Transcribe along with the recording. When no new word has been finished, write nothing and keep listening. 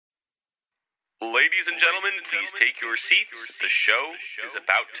Ladies and gentlemen, please take your seats. The show is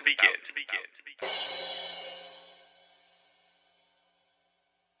about to begin.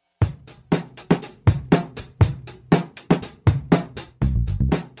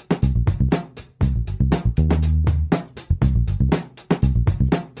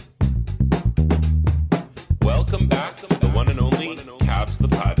 Welcome back to the one and only Cavs the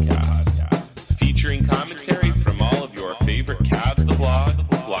Podcast, featuring commentary from all of your favorite Cavs the Blog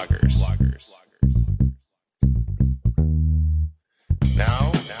bloggers.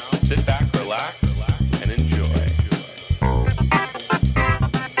 Now, sit back, relax, and enjoy.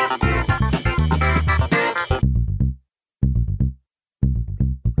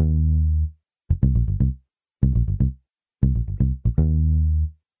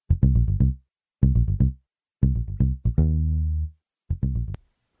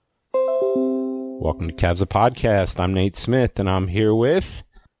 Welcome to Cavs a Podcast. I'm Nate Smith, and I'm here with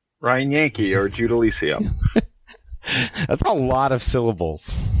Ryan Yankee or Jude Alicio. That's a lot of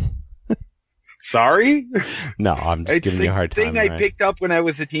syllables. Sorry? No, I'm just giving you a hard time. It's a thing I picked up when I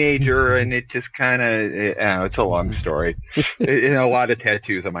was a teenager, and it just kind of, it's a long story. And a lot of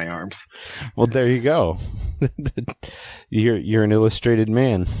tattoos on my arms. Well, there you go. You're an illustrated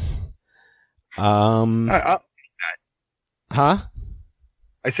man. Huh?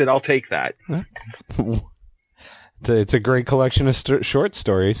 I said I'll take that. It's a great collection of short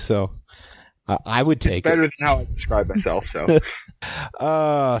stories, so I would take it. It's better than how I describe myself, so.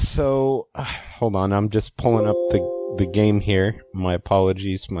 Hold on. I'm just pulling up the game here. My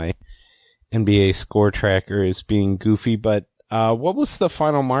apologies. My NBA score tracker is being goofy, but what was the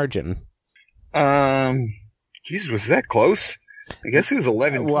final margin? Jesus, was that close? I guess it was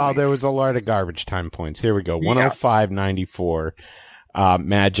 11 Well, points. there was a lot of garbage time points. Here we go. 105-94.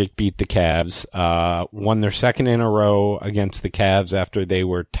 Magic beat the Cavs, won their second in a row against the Cavs after they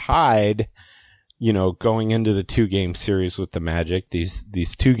were tied, going into the 2-game series with the Magic. These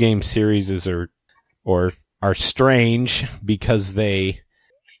 2-game series are strange because we're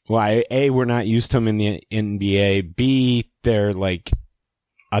not used to them in the NBA. B, they're like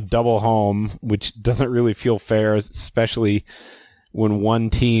a double home, which doesn't really feel fair, especially when one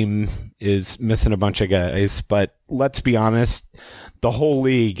team is missing a bunch of guys. But let's be honest, the whole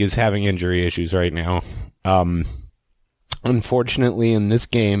league is having injury issues right now. Unfortunately, in this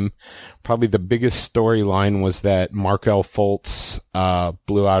game, probably the biggest storyline was that Markelle Fultz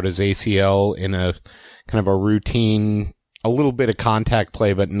blew out his ACL in a kind of a routine, a little bit of contact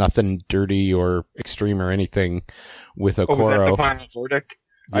play, but nothing dirty or extreme or anything with Okoro. Was that the final verdict?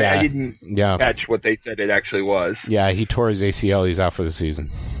 Yeah. I didn't catch what they said it actually was. Yeah, he tore his ACL. He's out for the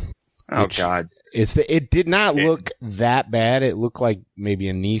season. Oh, God. It did not look that bad. It looked like maybe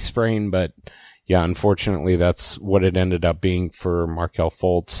a knee sprain, but yeah, unfortunately, that's what it ended up being for Markelle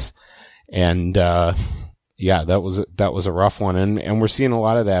Fultz. And that was a rough one, and we're seeing a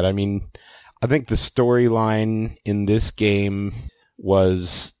lot of that. I mean, I think the storyline in this game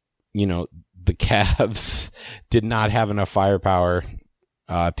was, the Cavs did not have enough firepower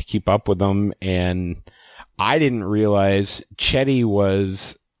to keep up with them, and I didn't realize Chetty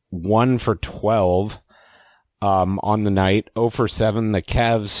was 1 for 12 on the night, 0 for 7. The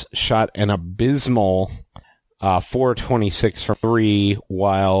Cavs shot an abysmal 4-26 from 3,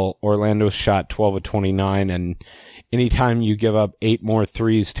 while Orlando shot 12 of 29. And anytime you give up 8 more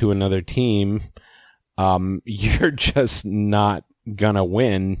threes to another team, you're just not gonna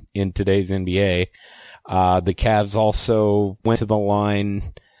win in today's NBA. The Cavs also went to the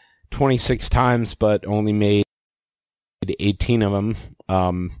line 26 times, but only made 18 of them.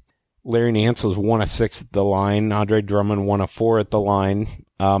 Larry Nance was 1 of 6 at the line. Andre Drummond 1 of 4 at the line.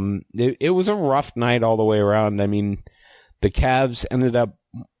 It was a rough night all the way around. I mean, the Cavs ended up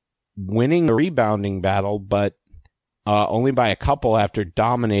winning the rebounding battle, but only by a couple after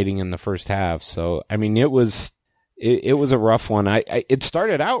dominating in the first half. So, I mean, it was a rough one. It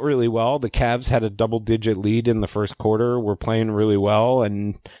started out really well. The Cavs had a double-digit lead in the first quarter. Were playing really well,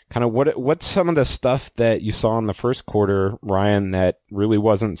 and kind of what's some of the stuff that you saw in the first quarter, Ryan, that really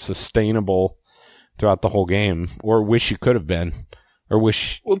wasn't sustainable throughout the whole game, or wish you could have been, or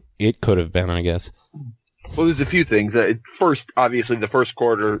it could have been, I guess. Well, there's a few things. First, obviously, the first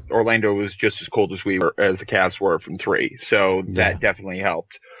quarter, Orlando was just as cold as as the Cavs were from 3, so that definitely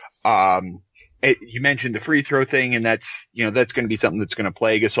helped. You mentioned the free throw thing, and that's going to be something that's going to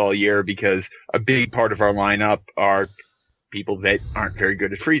plague us all year because a big part of our lineup are people that aren't very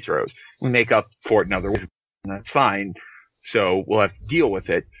good at free throws. We make up for it in other ways, and that's fine. So we'll have to deal with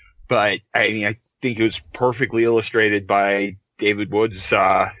it. But I think it was perfectly illustrated by David Wood's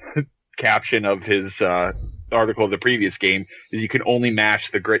caption of his article of the previous game, is you can only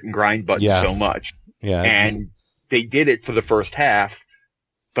mash the grit and grind button so much. Yeah. And they did it for the first half,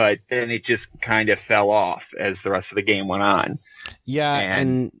 but then it just kind of fell off as the rest of the game went on. Yeah,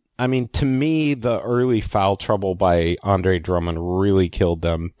 and I mean, to me, the early foul trouble by Andre Drummond really killed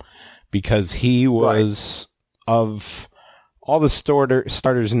them because he was, of all the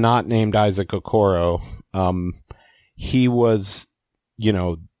starters not named Isaac Okoro, he was,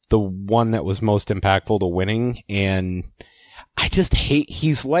 the one that was most impactful to winning. And I just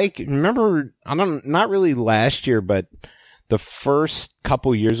he's like, remember, not really last year, but the first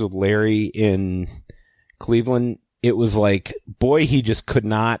couple years with Larry in Cleveland, it was like, boy, he just could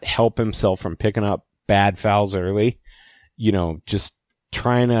not help himself from picking up bad fouls early, just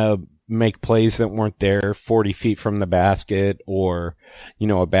trying to make plays that weren't there 40 feet from the basket or,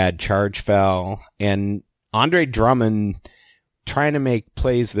 a bad charge foul. And Andre Drummond trying to make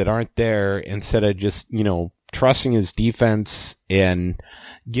plays that aren't there instead of just, trusting his defense and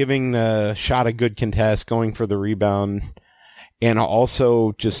giving the shot a good contest, going for the rebound, and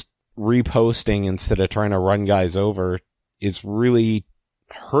also just reposting instead of trying to run guys over is really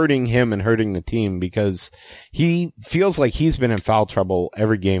hurting him and hurting the team because he feels like he's been in foul trouble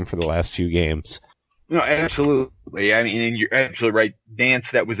every game for the last few games. No, absolutely. I mean, and you're absolutely right.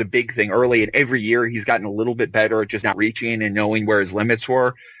 Nance, that was a big thing early, and every year he's gotten a little bit better at just not reaching and knowing where his limits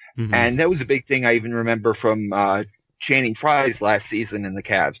were. Mm-hmm. And that was a big thing I even remember from Channing Frye's last season in the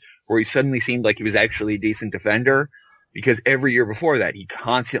Cavs, where he suddenly seemed like he was actually a decent defender. Because every year before that, he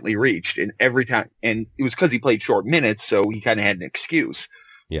constantly reached, and every time, and it was because he played short minutes, so he kind of had an excuse.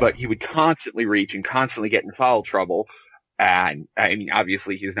 Yeah. But he would constantly reach and constantly get in foul trouble. And I mean,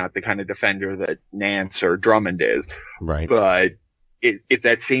 obviously, he's not the kind of defender that Nance or Drummond is. Right. But it's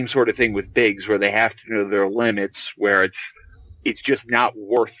that same sort of thing with bigs, where they have to know their limits, where it's just not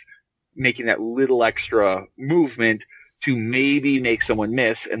worth making that little extra movement to maybe make someone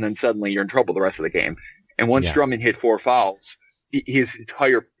miss, and then suddenly you're in trouble the rest of the game. And once Drummond hit 4 fouls, his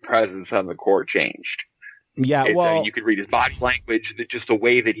entire presence on the court changed. Yeah, you could read his body language, just the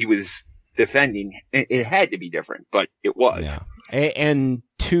way that he was defending. It had to be different, but it was. Yeah. And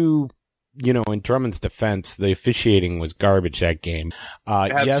in Drummond's defense, the officiating was garbage that game.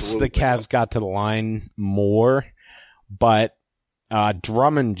 Yes, the Cavs got to the line more, but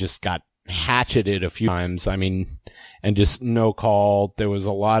Drummond just got hatcheted a few times. I mean, and just no call. There's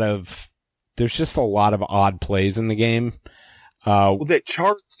just a lot of odd plays in the game. That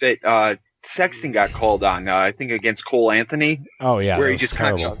charge that Sexton got called on, I think against Cole Anthony. Oh, yeah. Where he just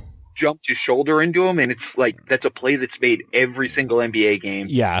kind of jumped his shoulder into him, and it's like that's a play that's made every single NBA game.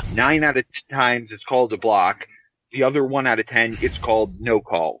 Yeah. 9 out of 10 times it's called a block. The other 1 out of 10 it's called no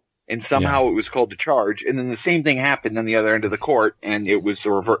call. And somehow it was called a charge, and then the same thing happened on the other end of the court, and it was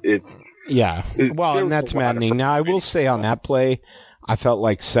a reverse. And that's maddening. Now, I will say on that play, I felt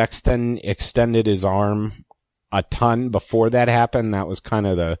like Sexton extended his arm a ton before that happened. That was kind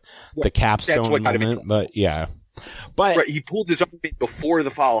of the capstone moment, but yeah. But he pulled his arm in before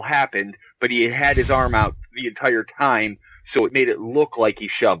the foul happened, but he had his arm out the entire time, so it made it look like he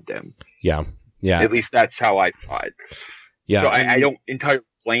shoved him. Yeah, yeah. At least that's how I saw it. Yeah. So I don't entirely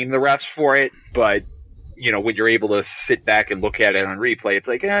blame the refs for it, but when you're able to sit back and look at it on replay, it's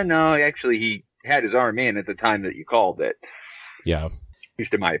like, no, actually he had his arm in at the time that you called it. Yeah. At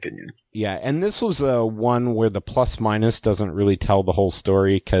least in my opinion. Yeah, and this was one where the plus-minus doesn't really tell the whole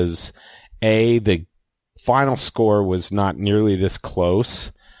story because, the final score was not nearly this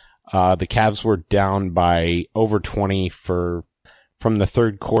close. The Cavs were down by over 20 from the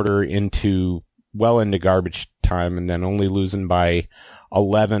third quarter into garbage time, and then only losing by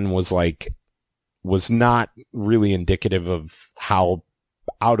 11 was not really indicative of how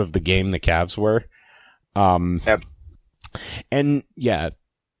out of the game the Cavs were. And yeah,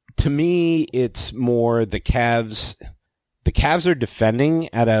 to me, it's more the Cavs are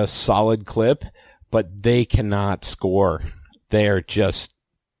defending at a solid clip, but they cannot score. They are just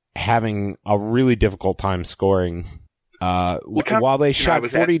having a really difficult time scoring. While they shot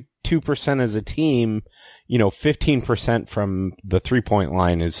 42% as a team, 15% from the 3-point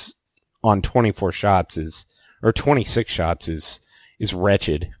line is on 24 shots or 26 shots is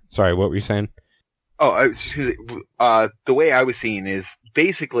wretched. Sorry, what were you saying? Oh, I was just the way I was seeing is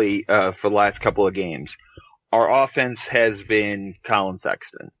basically for the last couple of games, our offense has been Colin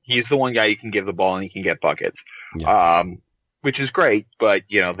Sexton. He's the one guy you can give the ball and he can get buckets, which is great, but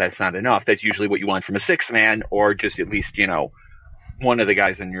that's not enough. That's usually what you want from a 6-man or just at least one of the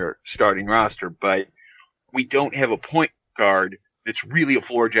guys on your starting roster. But we don't have a point guard that's really a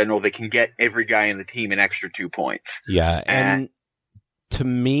floor general that can get every guy in the team an extra 2 points. Yeah, and to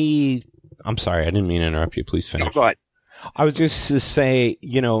me, I'm sorry, I didn't mean to interrupt you. Please finish. No, go ahead. I was just to say,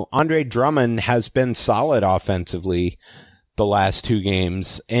 Andre Drummond has been solid offensively the last 2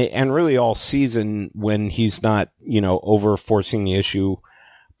 games and really all season when he's not, over forcing the issue.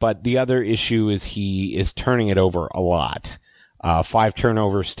 But the other issue is he is turning it over a lot. 5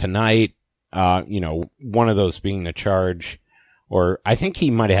 turnovers tonight, one of those being the charge, or I think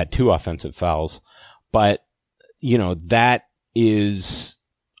he might have had 2 offensive fouls. But, that is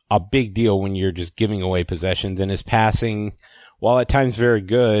a big deal when you're just giving away possessions, and his passing, while at times very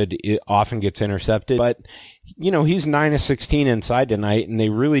good, it often gets intercepted. But, he's 9 of 16 inside tonight, and they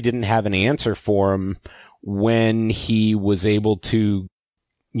really didn't have an answer for him when he was able to,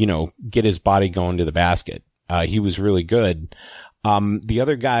 get his body going to the basket. He was really good. The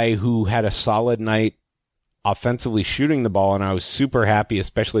other guy who had a solid night offensively shooting the ball, and I was super happy,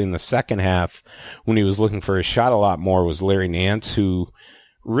 especially in the second half when he was looking for his shot a lot more, was Larry Nance, who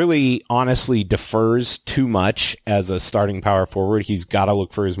really honestly defers too much as a starting power forward. He's got to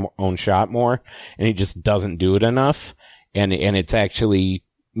look for his own shot more, and he just doesn't do it enough. And it's actually,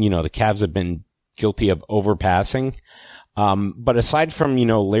 the Cavs have been guilty of overpassing. But aside from,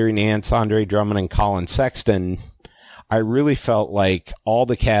 Larry Nance, Andre Drummond, and Colin Sexton, I really felt like all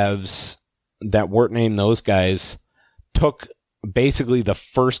the Cavs that weren't named those guys took basically the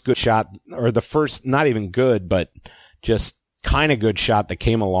first good shot, or the first, not even good, but just kind of good shot that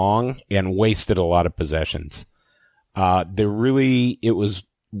came along and wasted a lot of possessions. It was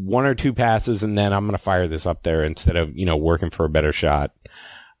 1 or 2 passes and then I'm going to fire this up there instead of, working for a better shot.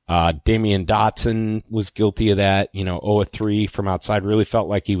 Damian Dotson was guilty of that, 0-3 from outside, really felt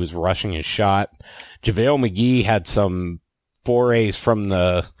like he was rushing his shot. JaVale McGee had some forays from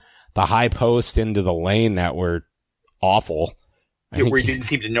the high post into the lane that were awful. Where he didn't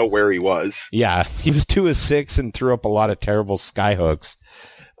seem to know where he was. Yeah, he was 2 of 6 and threw up a lot of terrible sky hooks,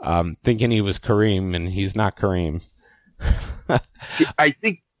 thinking he was Kareem, and he's not Kareem. I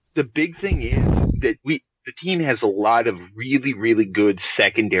think the big thing is that the team has a lot of really, really good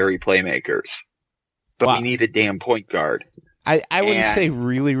secondary playmakers, but we need a damn point guard. I wouldn't say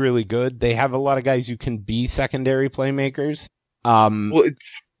really, really good. They have a lot of guys who can be secondary playmakers. Larry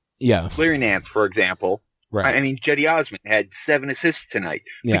Nance, for example. Right. I mean, Jetty Osman had 7 assists tonight.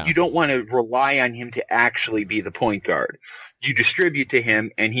 Yeah. But you don't want to rely on him to actually be the point guard. You distribute to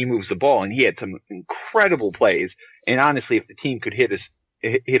him, and he moves the ball, and he had some incredible plays. And honestly, if the team could hit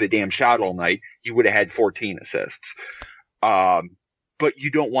a damn shot all night, you would have had 14 assists. But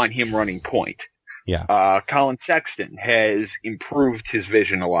you don't want him running point. Yeah. Colin Sexton has improved his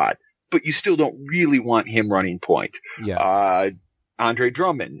vision a lot, but you still don't really want him running point. Yeah. Andre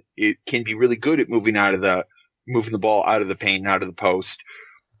Drummond, it can be really good at moving the ball out of the paint and out of the post,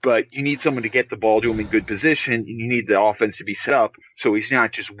 but you need someone to get the ball to him in good position, and you need the offense to be set up so he's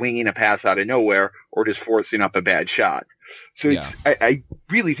not just winging a pass out of nowhere or just forcing up a bad shot. So I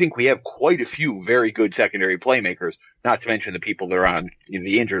really think we have quite a few very good secondary playmakers, not to mention the people that are on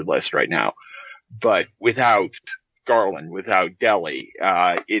the injured list right now. But without Garland, without Delly,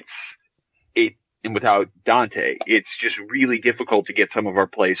 and without Dante, it's just really difficult to get some of our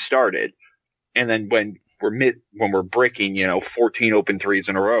plays started. And then when we're breaking, 14 open threes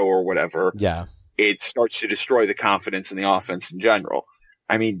in a row or whatever, it starts to destroy the confidence in the offense in general.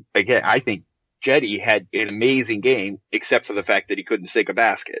 I mean, again, I think Jetty had an amazing game, except for the fact that he couldn't sink a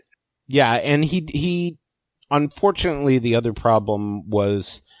basket. Yeah, and he unfortunately, the other problem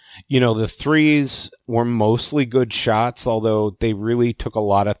was, the threes were mostly good shots, although they really took a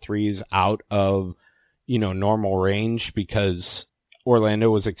lot of threes out of, normal range because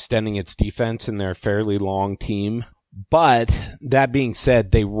Orlando was extending its defense in their fairly long team. But that being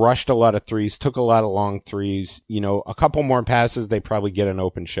said, they rushed a lot of threes, took a lot of long threes. A couple more passes, they probably get an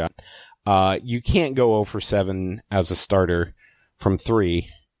open shot. You can't go 0 for 7 as a starter from 3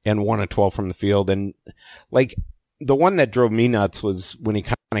 and 1 of 12 from the field. And the one that drove me nuts was when he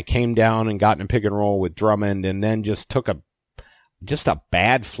kind of came down and got in a pick and roll with Drummond and then just took a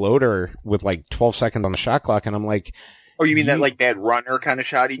bad floater with 12 seconds on the shot clock. And I'm like, oh, you mean that bad runner kind of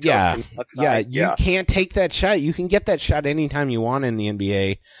shot he took? You can't take that shot. You can get that shot anytime you want in the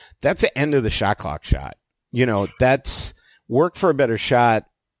NBA. That's the end of the shot clock shot. That's work for a better shot.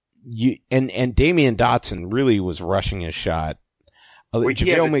 And Damian Dotson really was rushing his shot.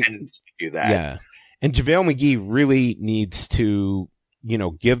 JaVale McGee do that. Yeah. And JaVale McGee really needs to,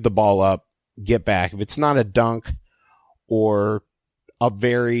 give the ball up, get back. If it's not a dunk or a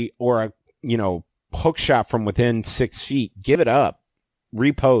hook shot from within 6 feet, give it up,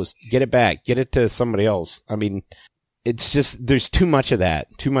 repost, get it back, get it to somebody else. I mean, it's just, there's too much of that,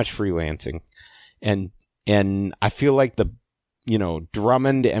 too much freelancing. And I feel like the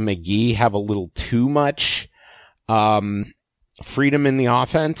Drummond and McGee have a little too much freedom in the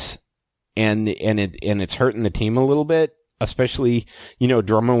offense, and it's hurting the team a little bit, especially,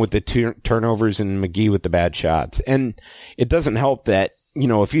 Drummond with the turnovers and McGee with the bad shots. And it doesn't help that,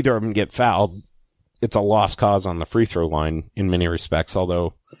 if either of them get fouled, it's a lost cause on the free throw line in many respects,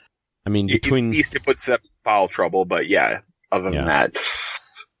 although, between... At least it puts them in foul trouble, but other than that...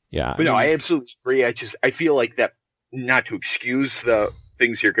 Yeah. But I absolutely agree. I feel like that, not to excuse the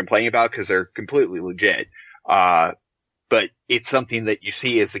things you're complaining about, because they're completely legit, but it's something that you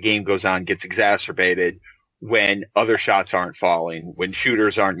see as the game goes on gets exacerbated when other shots aren't falling, when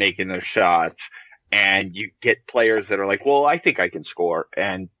shooters aren't making their shots, and you get players that are like, well, I think I can score,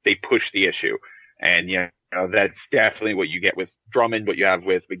 and they push the issue. And, that's definitely what you get with Drummond, what you have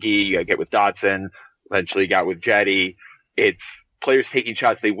with McGee, you get with Dotson, eventually you got with Jetty. It's players taking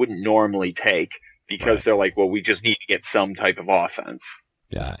shots they wouldn't normally take because they're like, well, we just need to get some type of offense.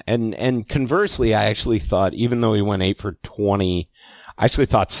 Yeah, and conversely, I actually thought, even though he went 8 for 20, I actually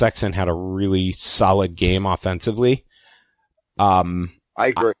thought Sexton had a really solid game offensively. I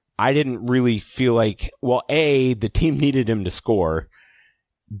agree. I didn't really feel like, well, A, the team needed him to score.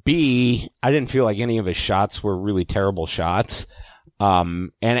 B, I didn't feel like any of his shots were really terrible shots.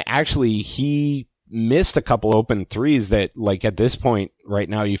 And actually, he missed a couple open threes that, like, at this point right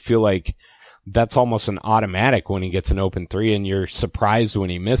now, you feel like that's almost an automatic when he gets an open three, and you're surprised when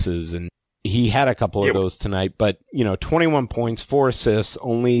he misses. And he had a couple of those tonight, but 21 points, 4 assists,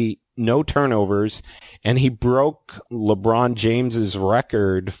 only no turnovers, and he broke LeBron James's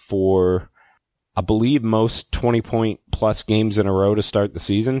record for, I believe, most 20-point-plus games in a row to start the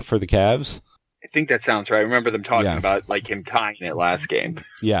season for the Cavs. I think that sounds right. I remember them talking about like him tying it last game.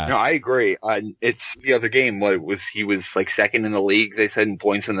 Yeah. No, I agree. It's the other game. He was like second in the league, they said, in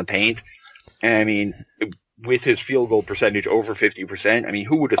points in the paint. And with his field goal percentage over 50%,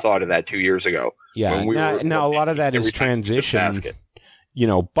 who would have thought of that 2 years ago? Yeah. Now a lot of that is transition,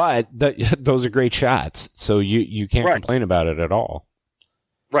 but those are great shots. So you can't complain about it at all.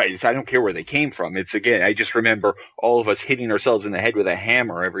 Right. I don't care where they came from. I just remember all of us hitting ourselves in the head with a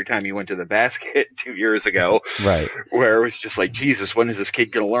hammer every time he went to the basket 2 years ago. Right. Where it was just like, Jesus, when is this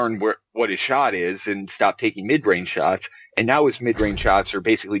kid going to learn what his shot is and stop taking mid-range shots? And now his mid-range shots are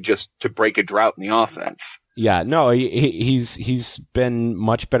basically just to break a drought in the offense. Yeah, no, he's been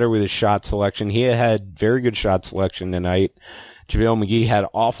much better with his shot selection. He had very good shot selection tonight. JaVale McGee had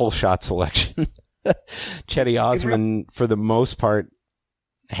awful shot selection. Chetty Osman, for the most part,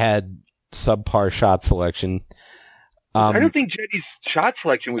 had subpar shot selection. I don't think Jetty's shot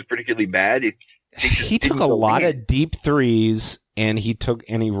selection was particularly bad. He took a lot of deep threes, and he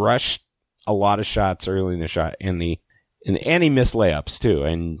rushed a lot of shots early in the shot, and he missed layups too.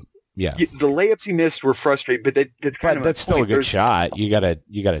 And yeah, the layups he missed were frustrating, but that's still a good shot. You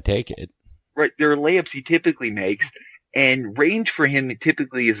gotta take it. Right, there are layups he typically makes, and range for him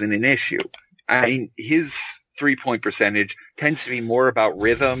typically isn't an issue. His 3-point percentage tends to be more about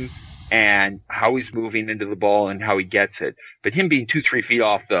rhythm and how he's moving into the ball and how he gets it. But him being 2-3 feet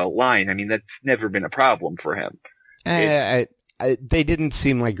off the line, that's never been a problem for him. They didn't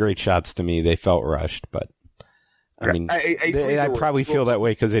seem like great shots to me. They felt rushed, but I probably feel that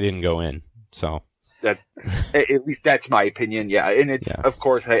way because they didn't go in. So at least that's my opinion. Yeah, and of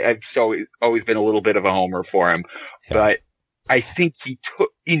course I've always been a little bit of a homer for him, but I think he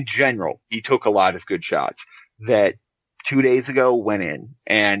took a lot of good shots that 2 days ago went in,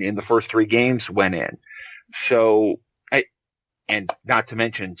 and in the first 3 games went in. So and not to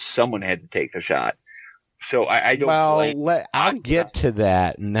mention someone had to take the shot. So I don't. Well, I'll get to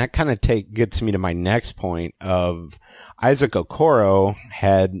that, and that kind of gets me to my next point of Isaac Okoro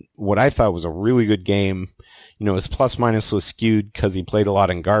had what I thought was a really good game. His plus minus was skewed because he played a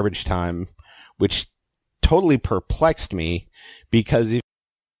lot in garbage time, which totally perplexed me because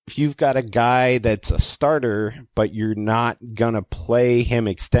if you've got a guy that's a starter, but you're not gonna play him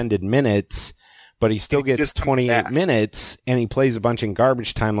extended minutes, but he still gets 28 minutes and he plays a bunch in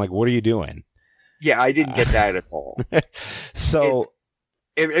garbage time, like, what are you doing? Yeah, I didn't get that at all. So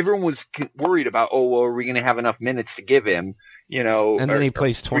everyone was worried about, are we going to have enough minutes to give him? And then he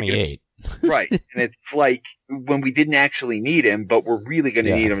plays 28. Right. And it's like when we didn't actually need him, but we're really going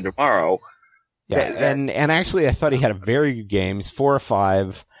to need him tomorrow. Yeah, and actually I thought he had a very good game. He's 4 or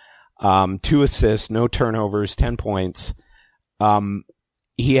 5, 2 assists, no turnovers, 10 points.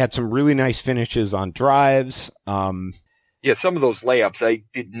 He had some really nice finishes on drives. Yeah, some of those layups I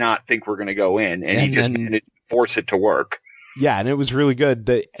did not think were going to go in, and he just needed to force it to work. Yeah, and it was really good.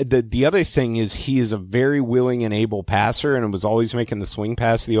 The other thing is he is a very willing and able passer, and was always making the swing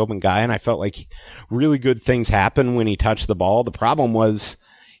pass to the open guy, and I felt like really good things happened when he touched the ball. The problem was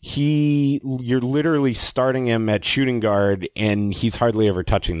you're literally starting him at shooting guard, and he's hardly ever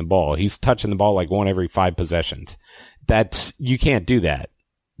touching the ball. He's touching the ball like one every 5 possessions. You can't do that.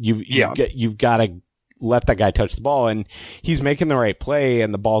 You've got to let that guy touch the ball, and he's making the right play,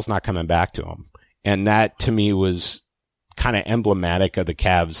 and the ball's not coming back to him. And that, to me, was kind of emblematic of the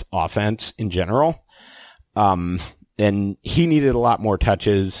Cavs offense in general. And he needed a lot more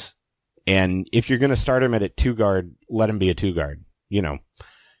touches. And if you're going to start him at a 2-guard, let him be a 2-guard,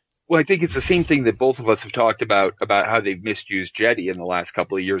 Well, I think it's the same thing that both of us have talked about how they've misused Jetty in the last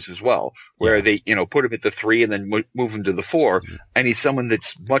couple of years as well, where they, put him at the 3 and then move him to the 4. Mm-hmm. And he's someone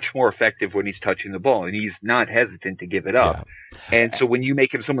that's much more effective when he's touching the ball, and he's not hesitant to give it up. Yeah. And so when you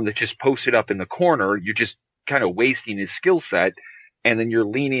make him someone that's just posted up in the corner, you're just kind of wasting his skill set, and then you're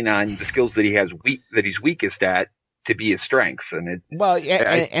leaning on the skills that he's weakest at to be his strengths. And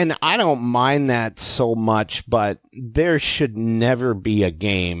and I don't mind that so much, but there should never be a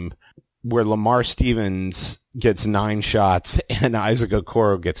game where Lamar Stevens gets 9 shots and Isaac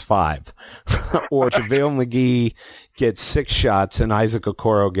Okoro gets 5, or JaVale McGee gets 6 shots and Isaac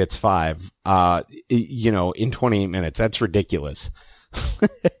Okoro gets 5. In 28 minutes. That's ridiculous.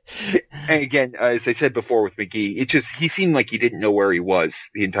 And again, as I said before with McGee, he seemed like he didn't know where he was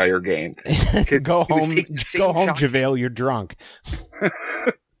the entire game. Go home, JaVale, you're drunk.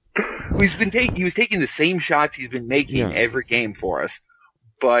 He was taking the same shots he's been making every game for us,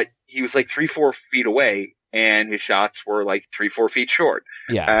 but he was like 3-4 feet away, and his shots were like 3-4 feet short.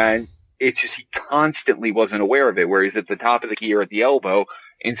 Yeah. And it's just he constantly wasn't aware of it, where he's at the top of the key or at the elbow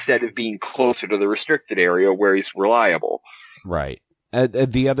instead of being closer to the restricted area where he's reliable. Right.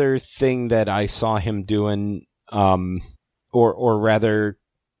 The other thing that I saw him doing, or rather,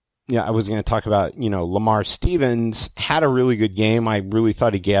 I was going to talk about, Lamar Stevens had a really good game. I really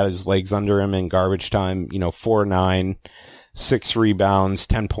thought he got his legs under him in garbage time, 4-9, 6 rebounds,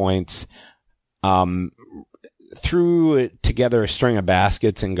 10 points, threw together a string of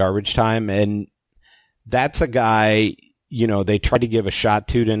baskets in garbage time. And that's a guy, they tried to give a shot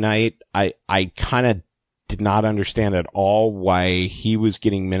to tonight. I kind of did not understand at all why he was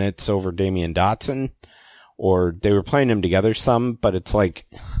getting minutes over Damian Dotson, or they were playing him together some, but it's like,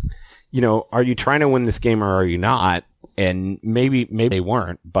 are you trying to win this game or are you not? And maybe they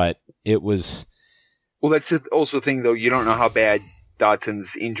weren't, but it was. Well, that's also the thing, though. You don't know how bad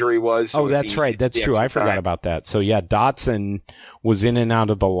Dotson's injury was. So that's right. That's true. I forgot about that. So yeah, Dotson was in and out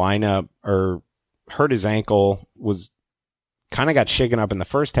of the lineup, or hurt his ankle, kind of got shaken up in the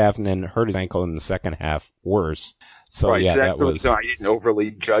first half, and then hurt his ankle in the second half worse. So right, yeah, so that was. So I didn't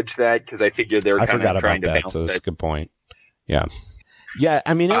overly judge that because I figured they were kind of trying to balance that. So that's a good point. Yeah, yeah.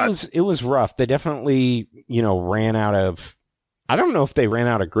 I mean, it was rough. They definitely ran out of. I don't know if they ran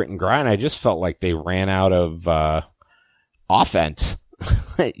out of grit and grind. I just felt like they ran out of offense.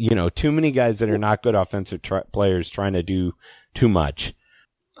 Too many guys that are not good offensive players trying to do too much.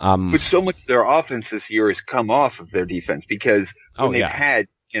 But so much of their offense this year has come off of their defense, because when they've had,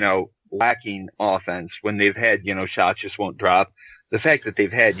 lacking offense, when they've had, shots just won't drop, the fact that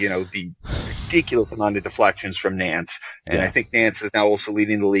they've had, the ridiculous amount of deflections from Nance, and I think Nance is now also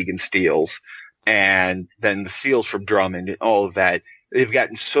leading the league in steals, and then the steals from Drummond and all of that, they've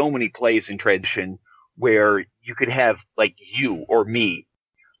gotten so many plays in transition where you could have, like, you or me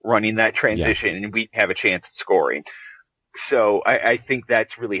running that transition and we'd have a chance at scoring. So I think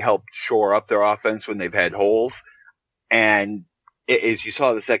that's really helped shore up their offense when they've had holes. And as you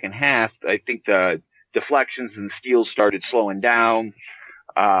saw the second half, I think the deflections and the steals started slowing down.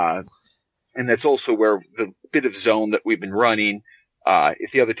 And that's also where the bit of zone that we've been running,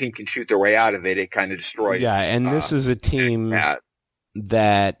 if the other team can shoot their way out of it, it kind of destroys. Yeah, and this is a team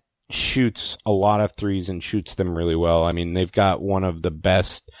that shoots a lot of threes and shoots them really well. I mean, they've got one of the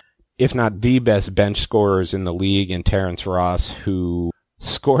best, if not the best, bench scorers in the league in Terrence Ross, who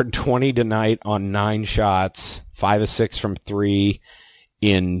scored 20 tonight on 9 shots, 5 of 6 from 3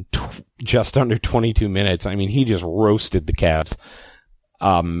 in just under 22 minutes. I mean, he just roasted the Cavs.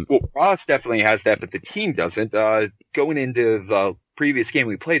 Well, Ross definitely has that, but the team doesn't. Going into the previous game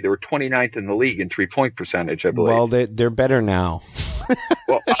we played, they were 29th in the league in 3-point percentage, I believe. Well, they're better now.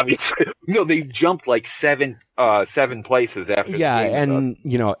 Well, obviously, no, they jumped like seven places after. Yeah, the game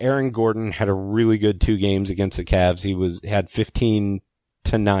and Aaron Gordon had a really good 2 games against the Cavs. He had 15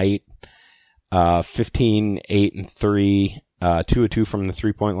 tonight, 15, 8, and 3, 2 of 2 from the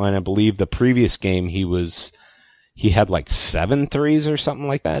 3-point line. I believe the previous game he had like 7 threes or something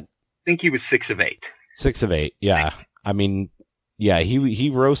like that. I think he was 6 of 8. 6 of 8, yeah. I mean, yeah, he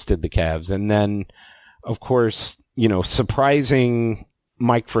roasted the Cavs. And then, of course, surprising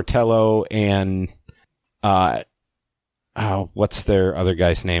Mike Fratello and, what's their other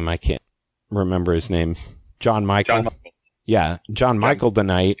guy's name? I can't remember his name. John Michael. Yeah, John Michael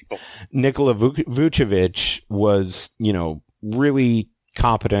tonight. Nikola Vucevic was, really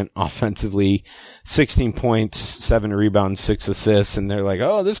competent offensively, 16 points, 7 rebounds, 6 assists, and they're like,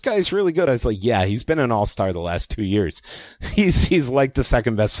 oh, this guy's really good. I was like, yeah, he's been an all-star the last 2 years. He's like the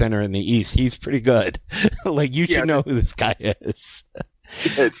second best center in the East. He's pretty good. Like, you should know who this guy is.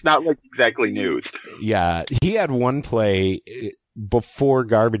 It's not like exactly news. Yeah, he had one play before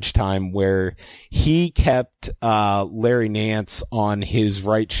garbage time where he kept Larry Nance on his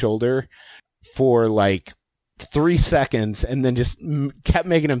right shoulder for like 3 seconds and then just kept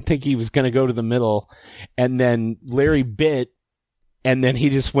making him think he was going to go to the middle, and then Larry bit, and then he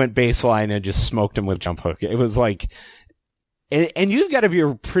just went baseline and just smoked him with jump hook. It was like, and you've got to be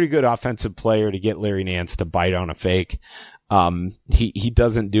a pretty good offensive player to get Larry Nance to bite on a fake. He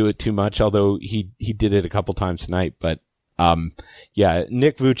doesn't do it too much, although he did it a couple times tonight, but yeah,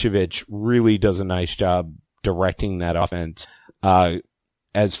 Nick Vucevic really does a nice job directing that offense.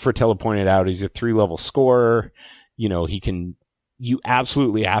 As Fratello pointed out, he's a 3-level scorer. You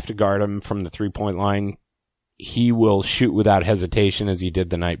absolutely have to guard him from the 3-point line. He will shoot without hesitation, as he did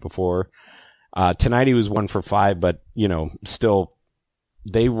the night before. Tonight he was 1 for 5, but, still,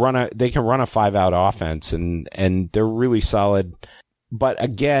 they can run a 5-out offense, and they're really solid. But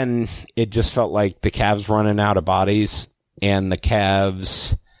again, it just felt like the Cavs running out of bodies, and the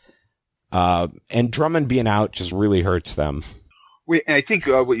Cavs, and Drummond being out just really hurts them. And I think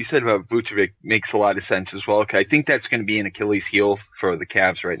what you said about Vucevic makes a lot of sense as well. I think that's going to be an Achilles heel for the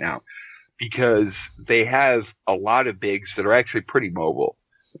Cavs right now, because they have a lot of bigs that are actually pretty mobile.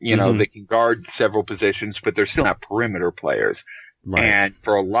 They can guard several positions, but they're still not perimeter players. Right. And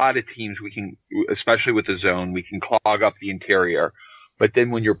for a lot of teams, we can, especially with the zone, we can clog up the interior. But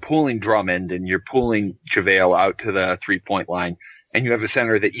then when you're pulling Drummond and you're pulling JaVale out to the 3-point line, and you have a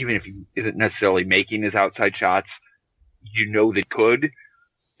center that even if he isn't necessarily making his outside shots, they could,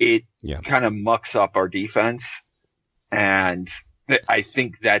 it kind of mucks up our defense. And I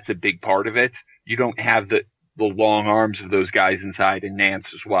think that's a big part of it. You don't have the long arms of those guys inside, and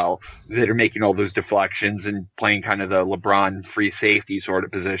Nance as well, that are making all those deflections and playing kind of the LeBron free safety sort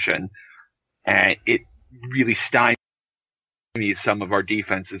of position. And it really stymies some of our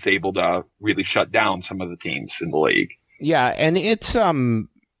defense that's able to really shut down some of the teams in the league. Yeah, and it's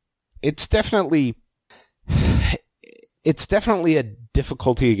definitely a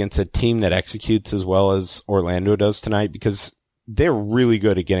difficulty against a team that executes as well as Orlando does tonight, because they're really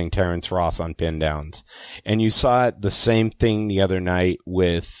good at getting Terrence Ross on pin downs. And you saw it the same thing the other night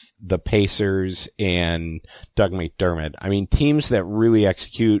with the Pacers and Doug McDermott. I mean, teams that really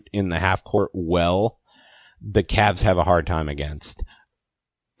execute in the half court well, the Cavs have a hard time against.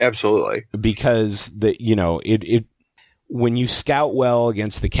 Absolutely. Because when you scout well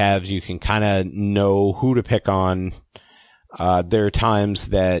against the Cavs, you can kind of know who to pick on. There are times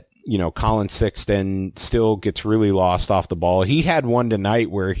that, Colin Sexton still gets really lost off the ball. He had one tonight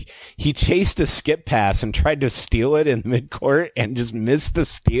where he chased a skip pass and tried to steal it in midcourt and just missed the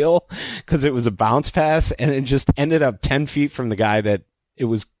steal because it was a bounce pass, and it just ended up 10 feet from the guy that he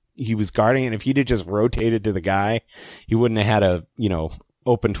was guarding. And if he'd have just rotated to the guy, he wouldn't have had a,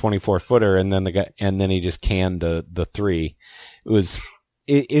 open 24-footer, and then he just canned the three.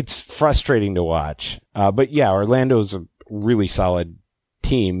 It's frustrating to watch. But yeah, Orlando's a really solid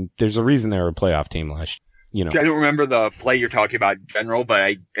team. There's a reason they were a playoff team last year. I don't remember the play you're talking about in general, but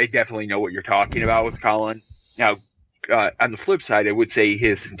I definitely know what you're talking about with Colin. Now, on the flip side, I would say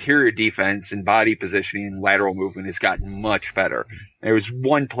his interior defense and body positioning and lateral movement has gotten much better. There was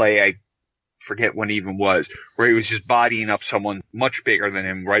one play, I forget when it even was, where he was just bodying up someone much bigger than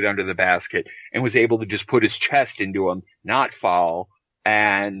him right under the basket and was able to just put his chest into him, not foul,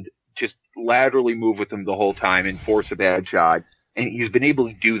 and just laterally move with him the whole time and force a bad shot. And he's been able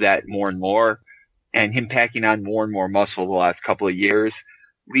to do that more and more, and him packing on more and more muscle the last couple of years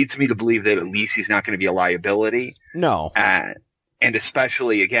leads me to believe that at least he's not going to be a liability. No. And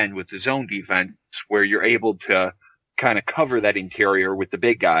especially, again, with the zone defense, where you're able to kind of cover that interior with the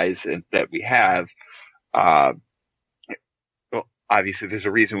big guys that we have. Well, obviously, there's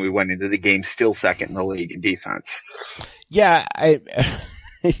a reason we went into the game still second in the league in defense. Yeah,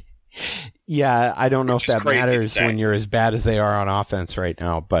 yeah, I don't know if that matters when you're as bad as they are on offense right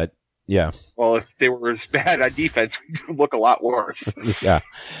now, but yeah. Well, if they were as bad on defense, we'd look a lot worse. Yeah.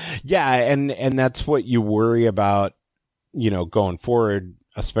 Yeah, and that's what you worry about, going forward,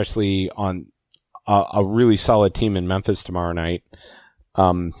 especially on a really solid team in Memphis tomorrow night.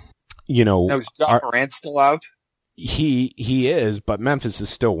 You know, now, is Ja Morant still out? He is, but Memphis is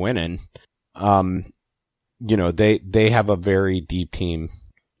still winning. You know, they have a very deep team.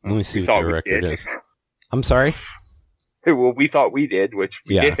 Let me see what their record is. I'm sorry? Well, we thought we did, which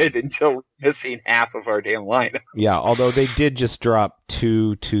we did until missing half of our damn lineup. Yeah, although they did just drop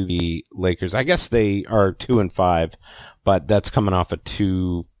 2 to the Lakers. I guess they are 2-5, but that's coming off a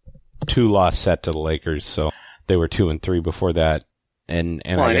two-loss set to the Lakers, so they were 2-3 before that. And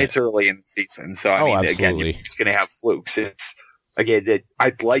it's early in the season, so I mean, again, you're just going to have flukes. It's again that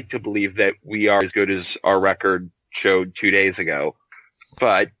I'd like to believe that we are as good as our record showed 2 days ago,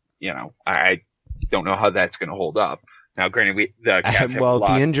 but you know, I don't know how that's going to hold up. Now, granted, the Cavs have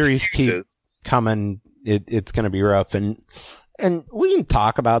the injuries keep coming. It's going to be rough, and we can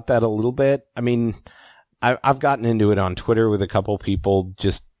talk about that a little bit. I mean, I've gotten into it on Twitter with a couple people,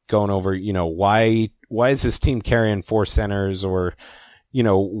 just going over, you know, why is this team carrying 4 centers, or, you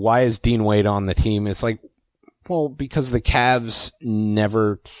know, why is Dean Wade on the team? It's like, well, because the Cavs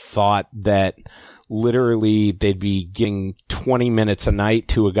never thought that literally they'd be getting 20 minutes a night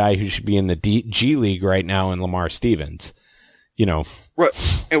to a guy who should be in the G League right now in Lamar Stevens, you know. Right.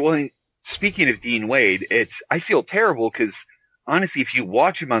 And well, speaking of Dean Wade, I feel terrible because honestly, if you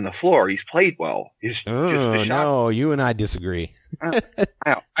watch him on the floor, he's played well. No, you and I disagree.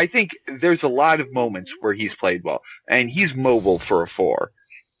 I think there's a lot of moments where he's played well, and he's mobile for a 4.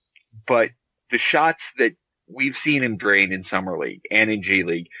 But the shots that we've seen him drain in Summer League and in G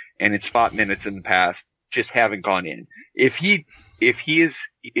League and in spot minutes in the past just haven't gone in. If he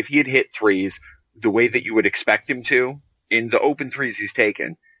had hit threes the way that you would expect him to in the open threes he's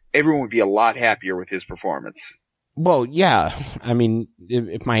taken, everyone would be a lot happier with his performance. Well, yeah. I mean,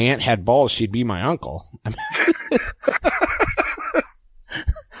 if my aunt had balls, she'd be my uncle.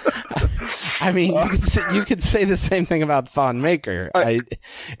 I mean, you could say the same thing about Thon Maker.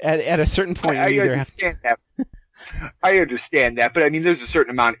 At a certain point, I understand that, but I mean, there's a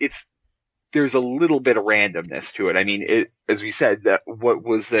certain amount. There's a little bit of randomness to it. I mean, as we said, what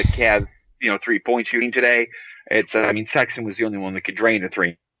was the Cavs, 3-point shooting today? Sexton was the only one that could drain a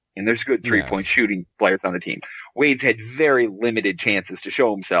 3, and there's good 3-point shooting players on the team. Wade's had very limited chances to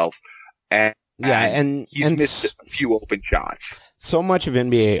show himself, and he's missed a few open shots. So much of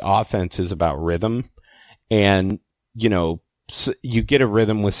NBA offense is about rhythm, and, you get a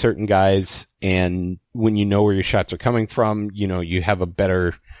rhythm with certain guys, and when you know where your shots are coming from, you have a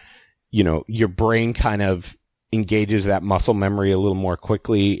better, your brain kind of engages that muscle memory a little more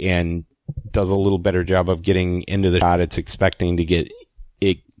quickly and does a little better job of getting into the shot it's expecting to get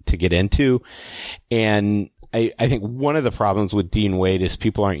into. And I think one of the problems with Dean Wade is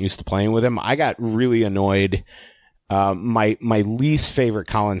people aren't used to playing with him. I got really annoyed. My least favorite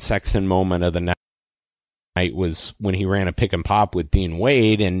Colin Sexton moment of the night was when he ran a pick and pop with Dean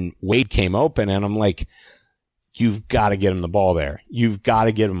Wade, and Wade came open, and I'm like, you've got to get him the ball there. You've got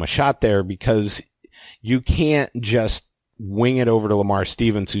to get him a shot there, because you can't just wing it over to Lamar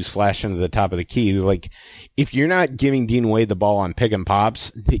Stevens, who's flashing to the top of the key. Like, if you're not giving Dean Wade the ball on pick and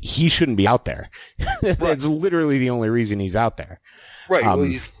pops, he shouldn't be out there. That's literally the only reason he's out there. Right. Well,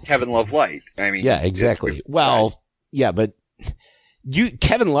 he's Kevin Love light. I mean, yeah, exactly. Well, yeah, but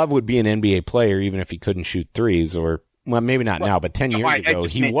Kevin Love would be an NBA player even if he couldn't shoot threes, or, well, maybe not now, but 10 years ago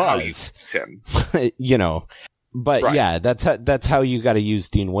he was. But yeah, that's how you got to use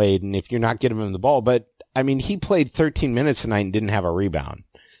Dean Wade. And if you're not getting him the ball, but I mean, he played 13 minutes tonight and didn't have a rebound.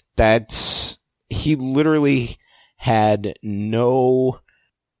 He literally had he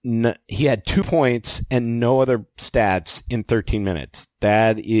had 2 points and no other stats in 13 minutes.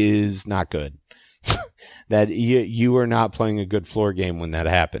 That is not good. That you are not playing a good floor game when that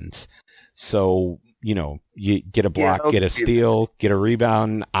happens. So, you get a block, get a steal, get a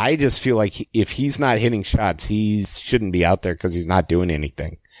rebound. I just feel like if he's not hitting shots, he shouldn't be out there because he's not doing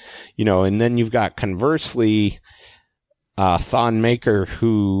anything. And then you've got, conversely, Thon Maker,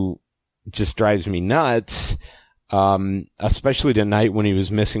 who just drives me nuts, especially tonight when he was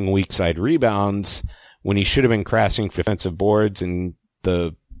missing weak side rebounds, when he should have been crashing defensive boards, and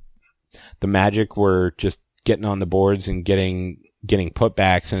the Magic were just getting on the boards and getting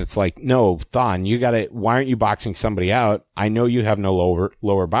putbacks, and it's like, no, Thon, why aren't you boxing somebody out? I know you have no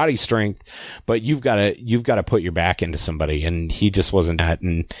lower body strength, but you've got to put your back into somebody, and he just wasn't that,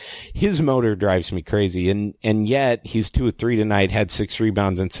 and his motor drives me crazy, and yet he's 2 of 3 tonight, had 6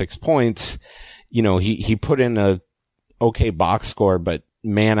 rebounds and 6 points. He put in a okay box score, but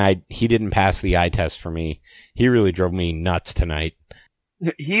man, he didn't pass the eye test for me. He really drove me nuts tonight.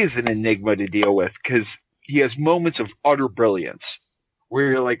 He is an enigma to deal with, because he has moments of utter brilliance where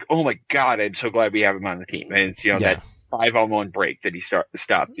you're like, oh my God, I'm so glad we have him on the team. And it's, that 5-on-1 break that he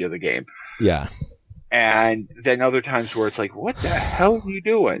stopped the other game. Yeah. And then other times where it's like, what the hell are you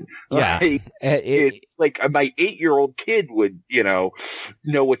doing? Yeah. It's like my 8-year-old kid would, know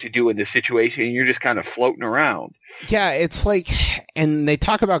what to do in this situation, and you're just kind of floating around. Yeah, it's like, and they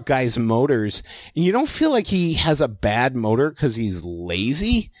talk about guys' motors, and you don't feel like he has a bad motor because he's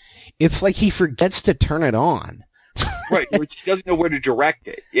lazy. It's like he forgets to turn it on. Right, which he doesn't know where to direct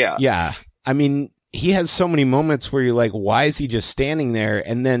it. Yeah. Yeah. I mean, he has so many moments where you're like, why is he just standing there?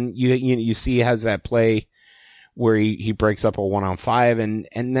 And then you see he has that play where he breaks up a 1-on-5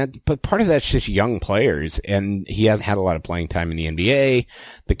 and that, but part of that's just young players, and he hasn't had a lot of playing time in the NBA.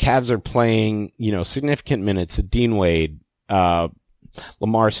 The Cavs are playing, significant minutes. Dean Wade,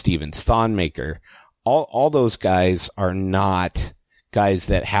 Lamar Stevens, Thonmaker, all those guys are not guys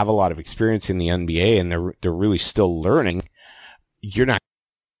that have a lot of experience in the NBA, and they're really still learning. You're not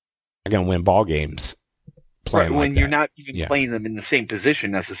going to win ball games playing when like you're not even playing them in the same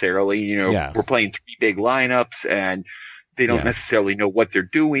position necessarily. We're playing 3 big lineups, and they don't necessarily know what they're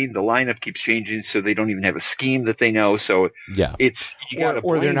doing. The lineup keeps changing, so they don't even have a scheme that they know. So it's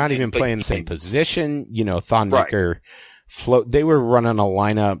or they're not even playing the same position. Thonmaker they were running a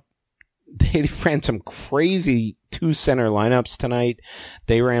lineup. They ran some crazy 2 center lineups tonight.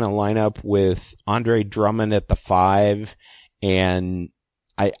 They ran a lineup with Andre Drummond at the 5 and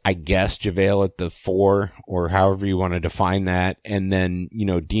I guess JaVale at the 4, or however you want to define that. And then,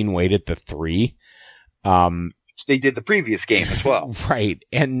 Dean Wade at the 3. They did the previous game as well. Right.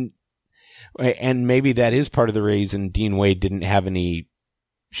 And maybe that is part of the reason Dean Wade didn't have any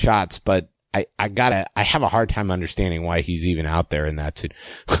shots, but I have a hard time understanding why he's even out there in that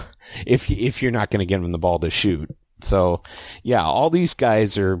if you're not going to give him the ball to shoot. So yeah, all these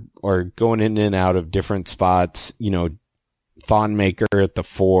guys are going in and out of different spots. Thonmaker at the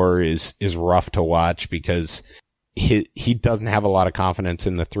 4 is rough to watch because he doesn't have a lot of confidence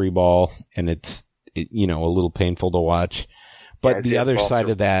in the 3 ball, and it's a little painful to watch. But the other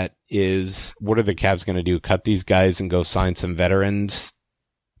side of that is, what are the Cavs going to do? Cut these guys and go sign some veterans?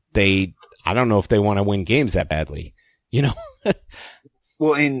 I don't know if they want to win games that badly,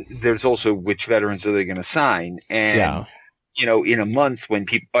 Well, and there's also which veterans are they going to sign? And in a month when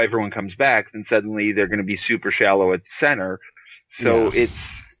everyone comes back, then suddenly they're going to be super shallow at the center. So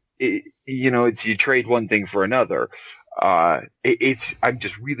it's you trade one thing for another. I'm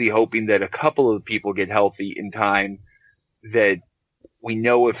just really hoping that a couple of people get healthy in time, that we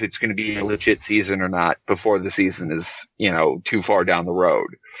know if it's going to be a legit season or not before the season is, too far down the road.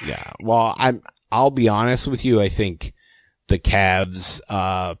 Yeah. Well, I'll be honest with you. I think the Cavs,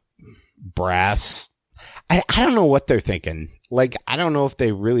 brass, I don't know what they're thinking. Like, I don't know if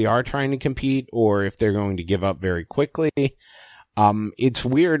they really are trying to compete or if they're going to give up very quickly. It's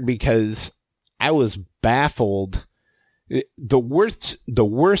weird because I was baffled. The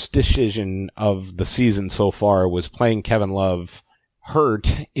worst decision of the season so far was playing Kevin Love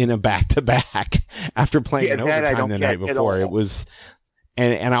hurt in a back-to-back after playing an overtime the night before. It was,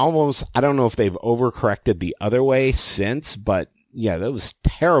 and almost, I don't know if they've overcorrected the other way since, but yeah, that was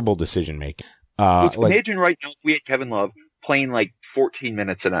terrible decision making. Imagine right now if we had Kevin Love playing like 14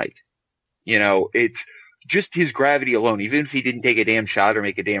 minutes a night. It's just his gravity alone, even if he didn't take a damn shot or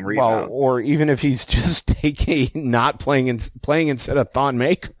make a damn rebound. Well, or even if he's just not playing instead of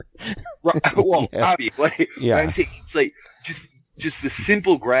Thonmaker. Right. Well, obviously. Yeah. I'm saying it's like just the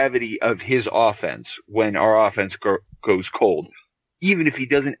simple gravity of his offense when our offense goes cold, even if he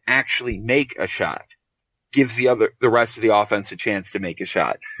doesn't actually make a shot, gives the rest of the offense a chance to make a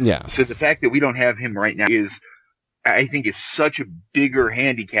shot. Yeah. So the fact that we don't have him right now I think is such a bigger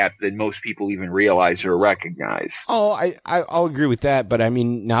handicap than most people even realize or recognize. Oh, I'll agree with that, but I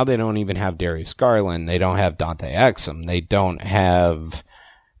mean, now they don't even have Darius Garland. They don't have Dante Exum. They don't have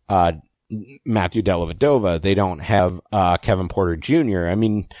Matthew Dellavedova. They don't have Kevin Porter Jr. I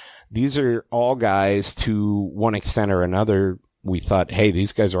mean, these are all guys, to one extent or another, we thought, hey,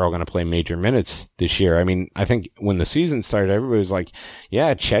 these guys are all going to play major minutes this year. I mean, I think when the season started, everybody was like,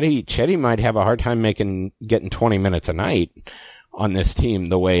 yeah, Chetty might have a hard time getting 20 minutes a night on this team,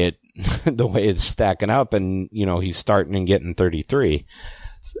 the way it's stacking up, and, he's starting and getting 33.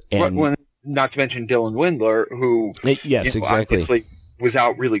 And not to mention Dylan Windler, who exactly, obviously was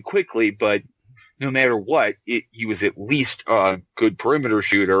out really quickly, but no matter what, he was at least a good perimeter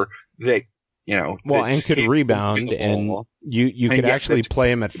shooter that, and could rebound, and you could actually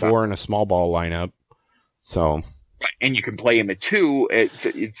play him at 4 in a small ball lineup. So, and you can play him at 2.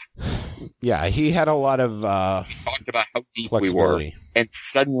 It's yeah, he had a lot of we talked about how deep we were, and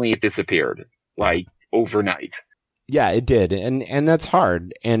suddenly it disappeared like overnight. Yeah, it did. And that's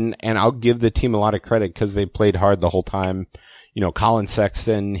hard. And I'll give the team a lot of credit because they played hard the whole time. You know, Colin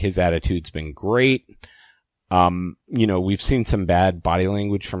Sexton, his attitude's been great. You know, we've seen some bad body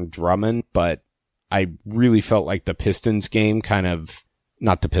language from Drummond, but I really felt like the Pistons game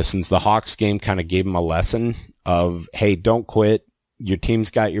the Hawks game kind of gave him a lesson of, hey, don't quit. Your team's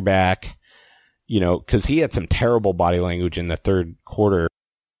got your back. You know, because he had some terrible body language in the third quarter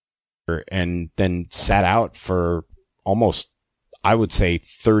and then sat out for almost, I would say,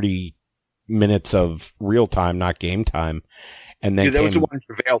 30 minutes of real time, not game time. And then that was the one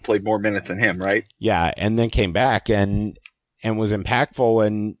JaVale played more minutes than him, right? Yeah, and then came back and was impactful,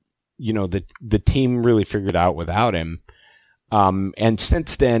 and you know the team really figured out without him. And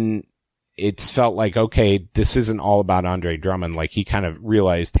since then, it's felt like, okay, this isn't all about Andre Drummond. Like he kind of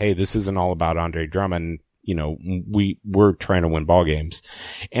realized, hey, this isn't all about Andre Drummond. You know, we're trying to win ball games,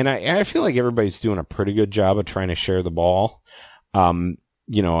 and I feel like everybody's doing a pretty good job of trying to share the ball.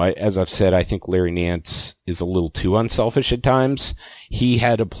 You know, as I've said, I think Larry Nance is a little too unselfish at times. He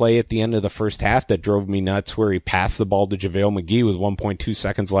had a play at the end of the first half that drove me nuts where he passed the ball to JaVale McGee with 1.2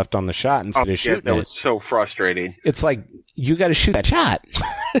 seconds left on the shot instead of shooting that was so frustrating. It's like, you got to shoot that shot.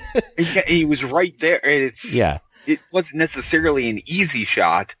 He was right there. Yeah. It wasn't necessarily an easy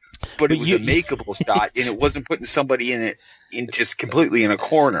shot, but it was a makeable shot, and it wasn't putting somebody in just completely in a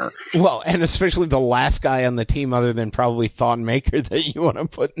corner. Well, and especially the last guy on the team other than probably Thon Maker that you want to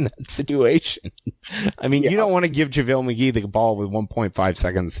put in that situation. I mean, you don't want to give JaVale McGee the ball with 1.5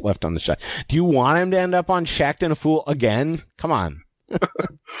 seconds left on the shot. Do you want him to end up on Shaqtin' a Fool again? Come on.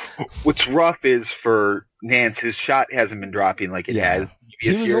 What's rough is for Nance, his shot hasn't been dropping like it has. He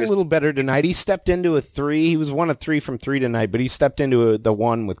was a little better tonight. He stepped into a 3. He was 1 of 3 from 3 tonight, but he stepped into the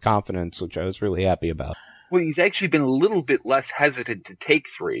 1 with confidence, which I was really happy about. Well, he's actually been a little bit less hesitant to take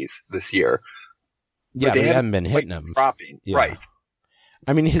threes this year. Yeah, but he hasn't been hitting them. Dropping. Yeah. Right.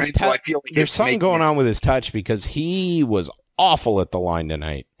 I mean, his touch, there's something going on with his touch because he was awful at the line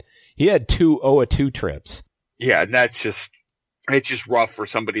tonight. He had 2 0-2 trips. Yeah, and it's just rough for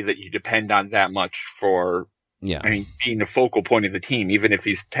somebody that you depend on that much for, I mean, being the focal point of the team, even if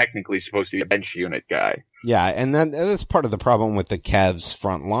he's technically supposed to be a bench unit guy. Yeah, and that's part of the problem with the Cavs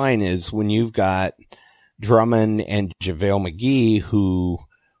front line is when you've got Drummond and JaVale McGee, who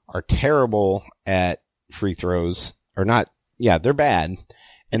are terrible at free throws, or not, they're bad.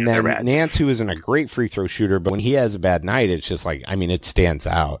 And then Nance, who isn't a great free throw shooter, but when he has a bad night, it's just like, I mean, it stands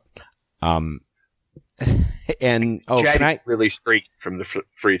out. And really streaked from the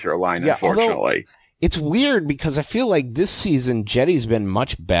free throw line, unfortunately. It's weird because I feel like this season Jetty's been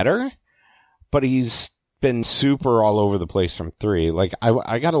much better, but he's been super all over the place from 3. Like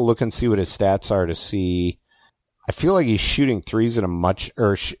I got to look and see what his stats are to see. I feel like he's shooting threes at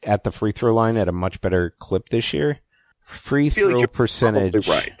at the free throw line at a much better clip this year. Free throw percentage.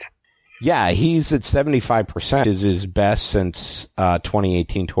 Right. Yeah, he's at 75%, is his best since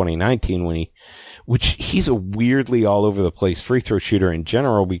 2018-2019 which he's a weirdly all over the place free throw shooter in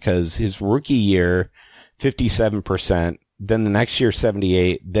general because his rookie year, 57%, then the next year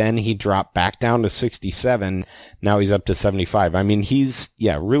 78, then he dropped back down to 67, now he's up to 75. I mean, he's,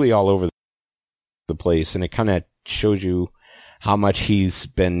 really all over the place, and it kind of shows you how much he's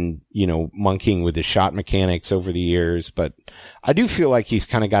been, monkeying with his shot mechanics over the years, but I do feel like he's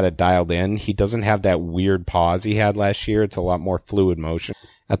kind of got it dialed in. He doesn't have that weird pause he had last year. It's a lot more fluid motion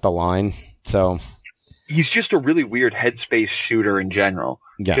at the line. So he's just a really weird headspace shooter in general.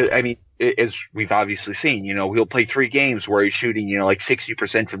 Yeah. I mean, as we've obviously seen, he'll play 3 games where he's shooting, like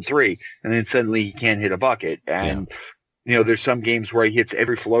 60% from 3, and then suddenly he can't hit a bucket. And, there's some games where he hits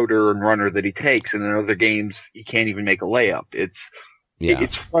every floater and runner that he takes, and in other games he can't even make a layup. It's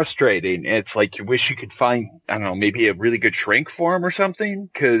frustrating. It's like you wish you could find, I don't know, maybe a really good shrink for him or something,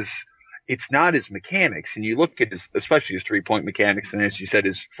 because it's not his mechanics. And you look at especially his 3-point mechanics, and as you said,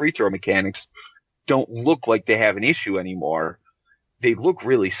 his free throw mechanics don't look like they have an issue anymore. They look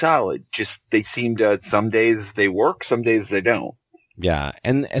really solid. Just they seem to, some days they work, some days they don't. Yeah,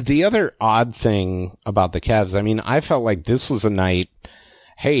 and the other odd thing about the Cavs, I mean, I felt like this was a night,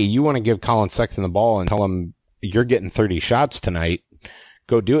 hey, you want to give Colin Sexton the ball and tell him you're getting 30 shots tonight,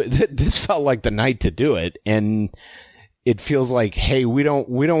 go do it. This felt like the night to do it, and it feels like, hey, we don't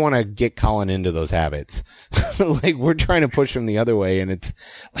want to get Colin into those habits. Like, we're trying to push him the other way, and it's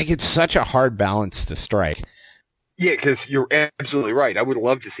such a hard balance to strike. Yeah, because you're absolutely right. I would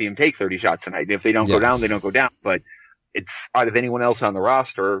love to see him take 30 shots tonight. If they don't go down, they don't go down, but it's out of anyone else on the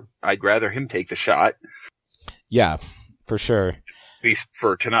roster, I'd rather him take the shot. Yeah, for sure. At least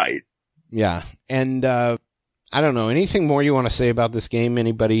for tonight. Yeah. And, I I don't know. Anything more you want to say about this game?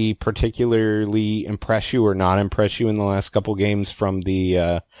 Anybody particularly impress you or not impress you in the last couple games from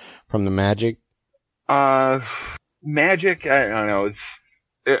the Magic? Magic, I don't know.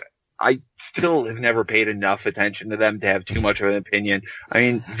 I still have never paid enough attention to them to have too much of an opinion. I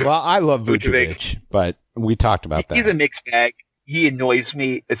mean, well, I love Vucevic, but we talked about that. He's a mixed bag. He annoys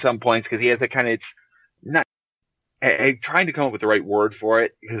me at some points because he has a kind of, it's not, I'm trying to come up with the right word for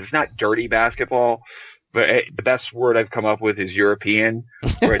it because it's not dirty basketball, but the best word I've come up with is European,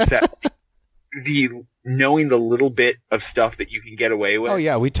 where it's that knowing the little bit of stuff that you can get away with. Oh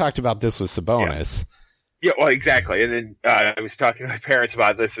yeah, we talked about this with Sabonis. Yeah, well, exactly. And then I was talking to my parents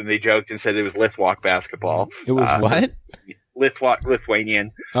about this, and they joked and said it was Lithuanian basketball. It was what?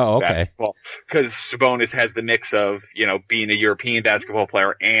 Lithuanian. Oh, okay. Basketball. Because Sabonis has the mix of, being a European basketball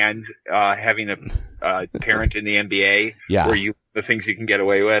player and having a parent in the NBA, where the things you can get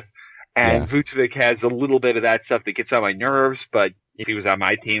away with. And Vucevic has a little bit of that stuff that gets on my nerves, but if he was on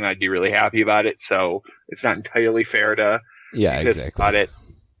my team, I'd be really happy about it. So it's not entirely fair to about it.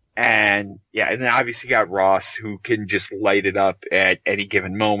 And and then obviously you got Ross, who can just light it up at any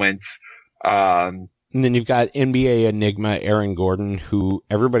given moment. And then you've got NBA enigma Aaron Gordon, who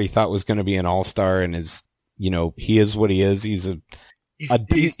everybody thought was going to be an all-star, and is, he is what he is. He's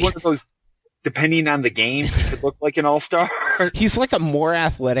one of those, depending on the game, he could look like an all-star. He's like a more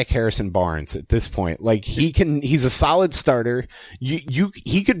athletic Harrison Barnes at this point. Like he's a solid starter.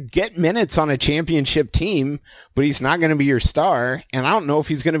 He could get minutes on a championship team, but he's not going to be your star. And I don't know if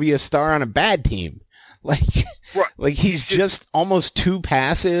he's going to be a star on a bad team. Like he's just almost too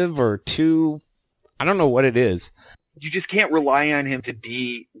passive or too, I don't know what it is. You just can't rely on him to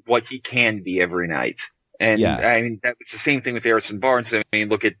be what he can be every night. And I mean, that was the same thing with Harrison Barnes. I mean,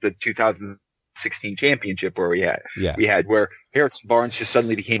 look at the 2016 championship where we had where Harrison Barnes just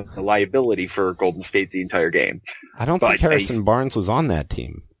suddenly became a liability for Golden State the entire game. I don't think Harrison Barnes was on that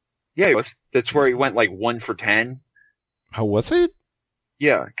team. Yeah, he was. That's where he went like 1 for 10. How was it?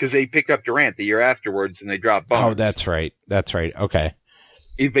 Yeah, because they picked up Durant the year afterwards and they dropped Barnes. Oh, that's right. That's right. Okay.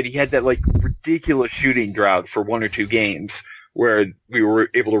 But he had that like ridiculous shooting drought for 1 or 2 games where we were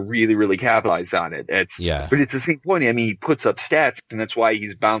able to really, really capitalize on it. But at the same point, I mean, he puts up stats, and that's why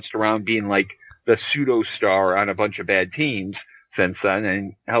he's bounced around being like the pseudo-star on a bunch of bad teams since then.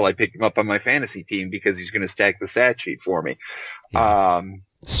 And hell, I picked him up on my fantasy team because he's going to stack the stat sheet for me. Yeah.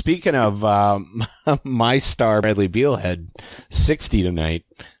 Speaking of my star, Bradley Beal had 60 tonight.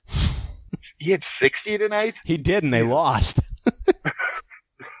 He had 60 tonight? He did, and they lost.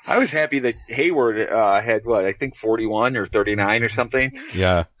 I was happy that Hayward had, I think 41 or 39 or something.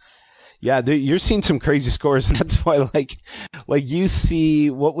 Yeah. Yeah, you're seeing some crazy scores, and that's why, like you see,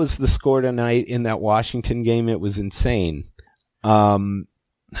 what was the score tonight in that Washington game? It was insane. Now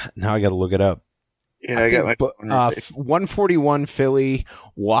I got to look it up. Yeah, I got my 141 Philly,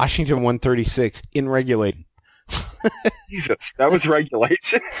 Washington 136 in regulation. Jesus, that was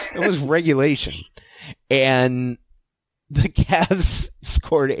regulation. It was regulation, and the Cavs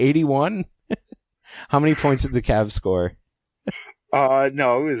scored 81. How many points did the Cavs score?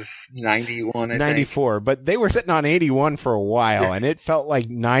 No, it was 91, 94, but they were sitting on 81 for a while, and it felt like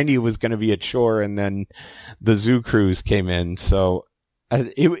 90 was going to be a chore, and then the Zoo Crews came in, so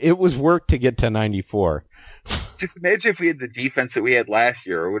it was work to get to 94. Just imagine if we had the defense that we had last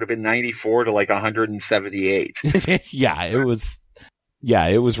year. It would have been 94 to like 178. Yeah, it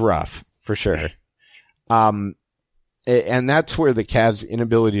was rough, for sure. And that's where the Cavs'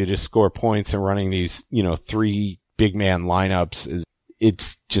 inability to just score points and running these, 3 big man lineups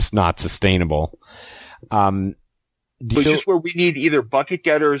it's just not sustainable. But just where we need either bucket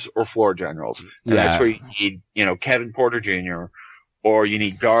getters or floor generals. And that's where you need, Kevin Porter Jr., or you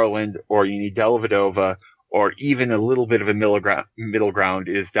need Garland, or you need Dellavedova, or even a little bit of a middle ground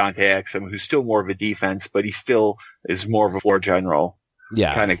is Dante Exum, who's still more of a defense, but he still is more of a floor general.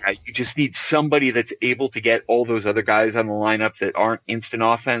 Yeah. Kind of guy. You just need somebody that's able to get all those other guys on the lineup that aren't instant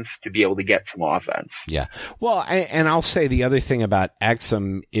offense to be able to get some offense. Yeah. Well, and I'll say the other thing about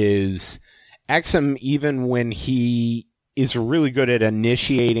Exum is even when he is really good at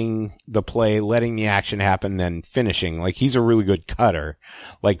initiating the play, letting the action happen, then finishing, like he's a really good cutter.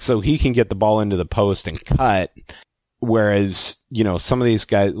 Like, so he can get the ball into the post and cut. Whereas, some of these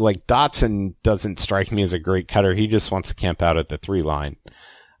guys, like Dotson doesn't strike me as a great cutter. He just wants to camp out at the 3 line.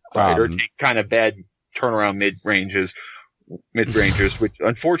 Right, or take kind of bad turnaround mid-rangers, which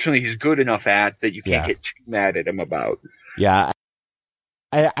unfortunately he's good enough at that you can't get too mad at him about. Yeah.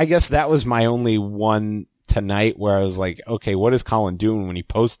 I guess that was my only one tonight where I was like, okay, what is Colin doing when he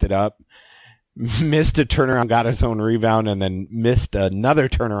posted up, missed a turnaround, got his own rebound, and then missed another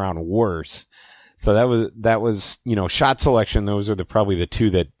turnaround worse. So that was shot selection. Those are probably the two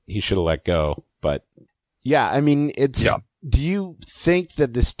that he should have let go. But yeah, I mean, do you think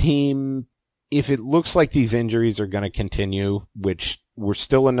that this team, if it looks like these injuries are going to continue, which we're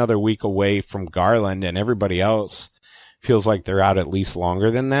still another week away from Garland and everybody else feels like they're out at least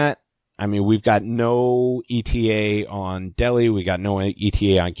longer than that. I mean, we've got no ETA on Delhi. We got no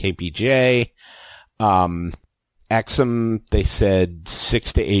ETA on KPJ. Exum, they said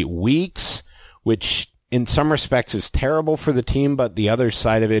 6 to 8 weeks, which in some respects is terrible for the team. But the other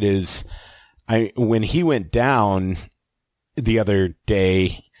side of it is, when he went down the other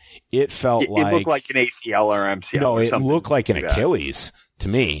day, it felt it looked like an ACL or MCL. No, or it looked like an Achilles to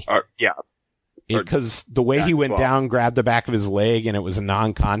me. Yeah. Because the way he went down, grabbed the back of his leg, and it was a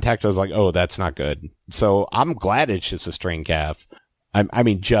non-contact, I was like, oh, that's not good. So I'm glad it's just a strained calf. I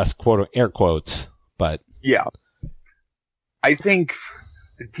mean, just air quotes, but. Yeah. I think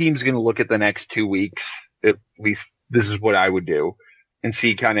the team's going to look at the next 2 weeks, at least this is what I would do, and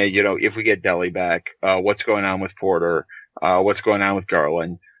see kind of, if we get Delhi back, what's going on with Porter, what's going on with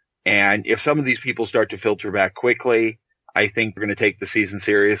Garland. And if some of these people start to filter back quickly, I think we're going to take the season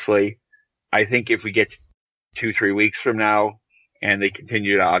seriously. I think if we get 2-3 weeks from now and they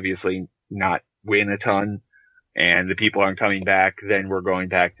continue to obviously not win a ton and the people aren't coming back, then we're going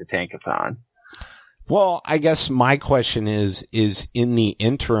back to Tankathon. Well, I guess my question is in the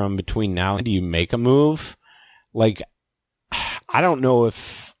interim between now and do you make a move? Like, I don't know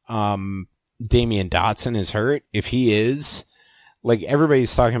if Damian Dotson is hurt. If he is, like,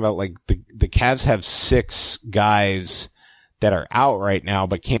 everybody's talking about, like, the Cavs have 6 guys that are out right now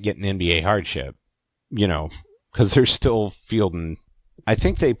but can't get an NBA hardship, because they're still fielding. I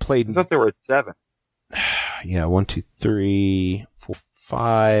think they played. I thought there were 7. Yeah, 1, 2, 3, 4,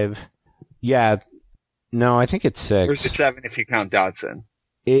 5. Yeah, no, I think it's 6. Where's the 7 if you count Dotson?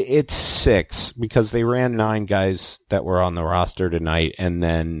 It's 6 because they ran 9 guys that were on the roster tonight, and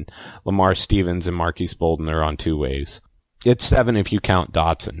then Lamar Stevens and Marquise Bolden are on 2 ways. It's 7 if you count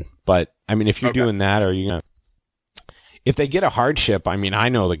Dotson, but I mean, if you're doing that, are you gonna? If they get a hardship, I mean, I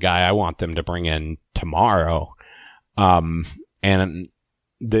know the guy I want them to bring in tomorrow. And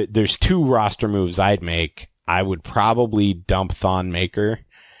there's 2 roster moves I'd make. I would probably dump Thon Maker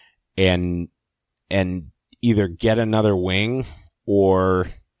and either get another wing or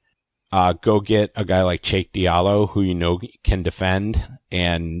go get a guy like Cheick Diallo, who can defend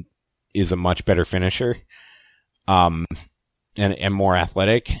and is a much better finisher, and more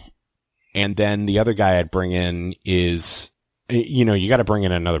athletic. And then the other guy I'd bring in is, you got to bring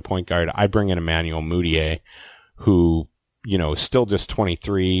in another point guard. I bring in Emmanuel Mudiay, who, still just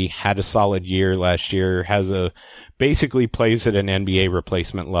 23, had a solid year last year, basically plays at an NBA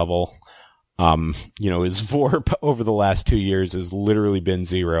replacement level. His VORP over the last 2 years has literally been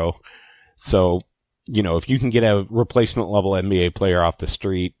 0. So, if you can get a replacement level NBA player off the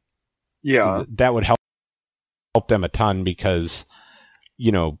street, that would help them a ton because,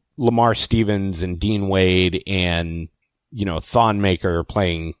 Lamar Stevens and Dean Wade and, Thon Maker are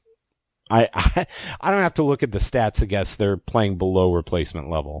playing. I don't have to look at the stats. I guess they're playing below replacement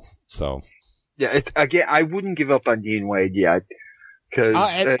level. So yeah, again, I wouldn't give up on Dean Wade yet because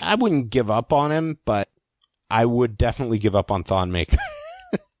I wouldn't give up on him, but I would definitely give up on Thon Maker.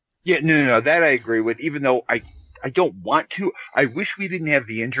 Yeah, no, that I agree with. Even though I don't want to, I wish we didn't have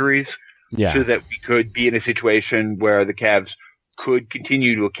the injuries so that we could be in a situation where the Cavs could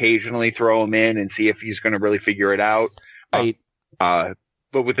continue to occasionally throw him in and see if he's going to really figure it out. Right.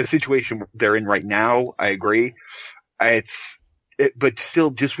 But with the situation they're in right now, I agree. But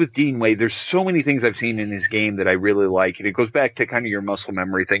still, just with Dean Wade, there's so many things I've seen in his game that I really like. And it goes back to kind of your muscle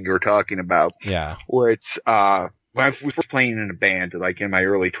memory thing you were talking about. Yeah. Where it's, when I was first playing in a band, like in my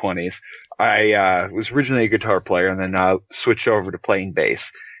early 20s, I was originally a guitar player and then switched over to playing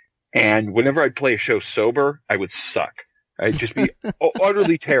bass. And whenever I'd play a show sober, I would suck. I'd just be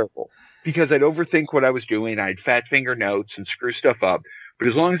utterly terrible because I'd overthink what I was doing. I'd fat finger notes and screw stuff up. But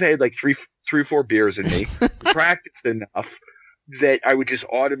as long as I had like three or 4 beers in me, practiced enough that I would just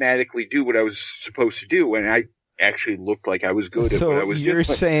automatically do what I was supposed to do. And I actually looked like I was good at what I was doing. So you're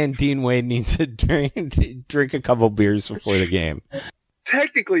saying Dean Wade needs to drink a couple beers before the game.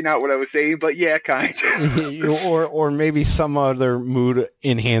 Technically not what I was saying, but yeah, kind of. or maybe some other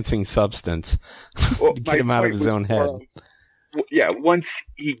mood-enhancing substance to get him out of his own head. Once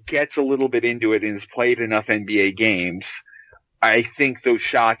he gets a little bit into it and has played enough NBA games, I think those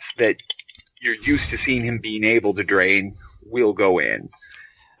shots that you're used to seeing him being able to drain will go in.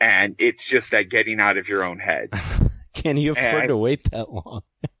 And it's just that getting out of your own head. Can you afford to wait that long?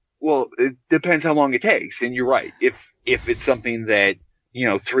 Well, it depends how long it takes. And you're right. If it's something that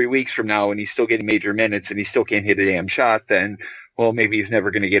 3 weeks from now and he's still getting major minutes and he still can't hit a damn shot, then, well, maybe he's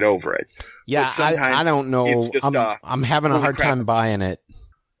never going to get over it. Yeah, I don't know. Just, I'm having a hard time buying it.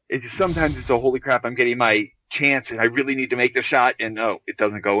 Sometimes it's a holy crap, I'm getting my chance and I really need to make the shot, and no, it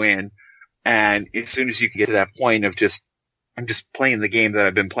doesn't go in. And as soon as you can get to that point of I'm just playing the game that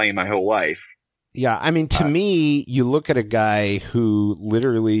I've been playing my whole life. Yeah, I mean, to me, you look at a guy who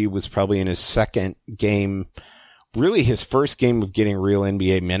literally was probably in his second game, really his first game of getting real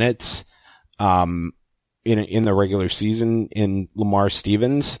NBA minutes, in the regular season, in Lamar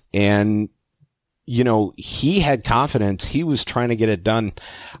Stevens, and he had confidence. He was trying to get it done.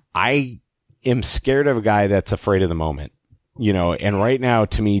 I am scared of a guy that's afraid of the moment, and right now,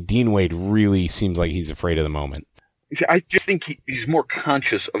 to me, Dean Wade really seems like he's afraid of the moment. I just think he's more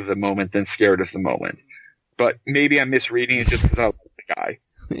conscious of the moment than scared of the moment. But maybe I'm misreading it just because I like the guy.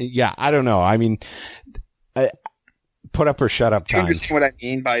 Yeah, I don't know. I mean, put up or shut up time. Do you understand what I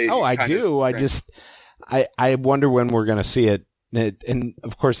mean by... Oh, I do. I wonder when we're going to see it. And,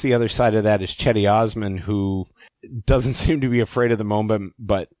 of course, the other side of that is Chetty Osman, who doesn't seem to be afraid of the moment,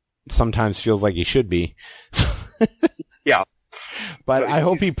 but sometimes feels like he should be. Yeah. But I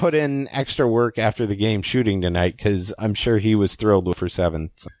hope he put in extra work after the game shooting tonight, because I'm sure he was thrilled for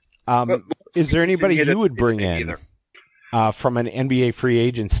 7. Is there anybody you would bring in from an NBA free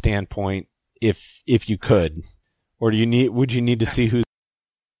agent standpoint, if you could, or would you need to see who's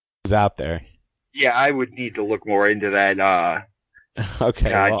out there? Yeah, I would need to look more into that.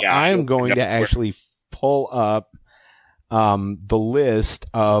 Okay, I am going to actually pull up the list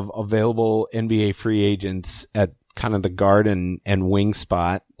of available NBA free agents at kind of the guard and wing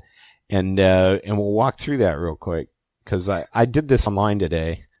spot, and we'll walk through that real quick, because I did this online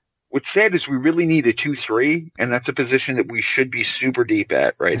today. What's sad is we really need a 2-3, and that's a position that we should be super deep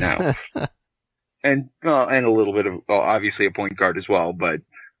at right now. and a little bit of, obviously a point guard as well, but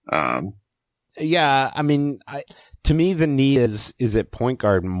yeah, I mean, to me the need is at point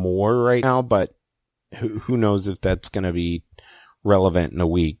guard more right now, but who knows if that's going to be relevant in a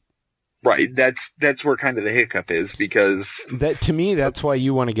week. Right, that's where kind of the hiccup is, because to me that's why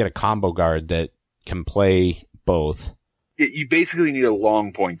you want to get a combo guard that can play both. You basically need a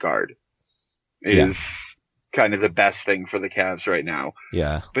long point guard. Is kind of the best thing for the Cavs right now.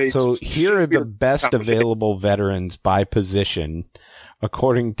 Yeah. So here are the best available veterans by position,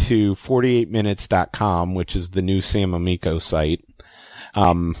 according to 48minutes.com, which is the new Sam Amico site,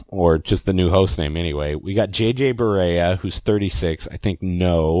 or just the new host name anyway. We got JJ Barea, who's 36. I think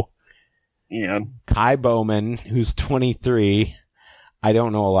no. Yeah. Kai Bowman, who's 23. I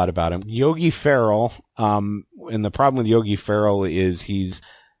don't know a lot about him. Yogi Ferrell. And the problem with Yogi Ferrell is he's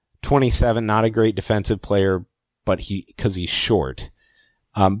 27, not a great defensive player, but because he's short.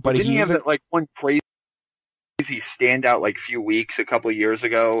 But didn't he have that one crazy standout few weeks a couple of years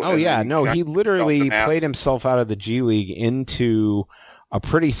ago? Oh yeah, no, he literally played himself out of the G League into a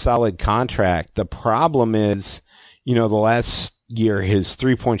pretty solid contract. The problem is, the last year his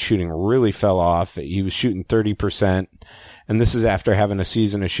 3-point shooting really fell off. He was shooting 30%, and this is after having a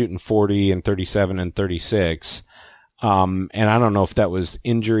season of shooting 40 and 37 and 36. And I don't know if that was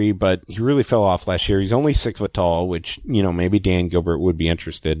injury, but he really fell off last year. He's only 6 foot tall, which, maybe Dan Gilbert would be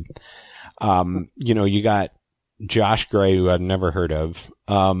interested. You got Josh Gray, who I've never heard of.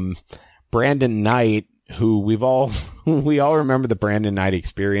 Brandon Knight, who we all remember the Brandon Knight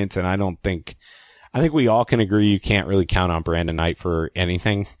experience, and I think we all can agree you can't really count on Brandon Knight for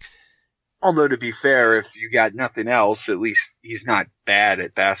anything. Although, to be fair, if you got nothing else, at least he's not bad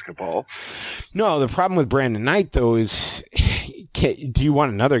at basketball. No, the problem with Brandon Knight, though, is do you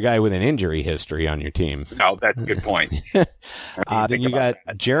want another guy with an injury history on your team? No, that's a good point. Then you got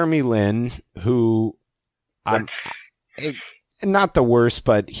Jeremy Lin, who not the worst,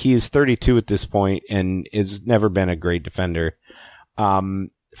 but he is 32 at this point and has never been a great defender.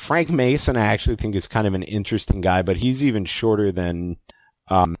 Frank Mason, I actually think, is kind of an interesting guy, but he's even shorter than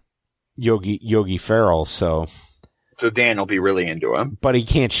Yogi Ferrell, so Dan will be really into him. But he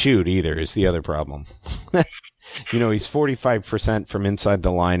can't shoot either, is the other problem. He's 45% from inside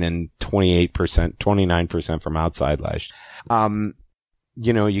the line and 29% from outside last.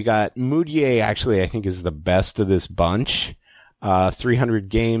 You got Moutier, actually, I think is the best of this bunch. 300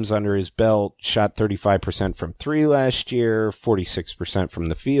 games under his belt, shot 35% from 3 last year, 46% from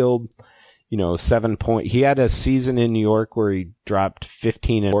the field. 7 point. He had a season in New York where he dropped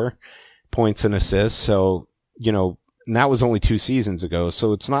 15 and 4 points and assists. So, and that was only 2 seasons ago.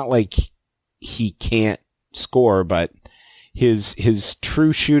 So it's not like he can't score, but his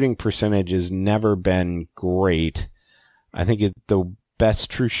true shooting percentage has never been great. I think the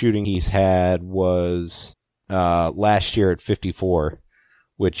best true shooting he's had was last year at 54.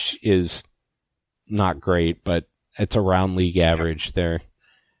 which is not great, but it's around league average there.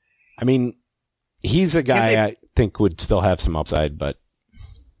 I mean, he's a guy I think would still have some upside, but...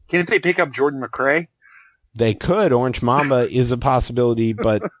 Can't they pick up Jordan McRae? They could. Orange Mamba is a possibility,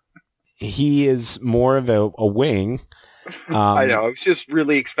 but he is more of a wing. I know. I was just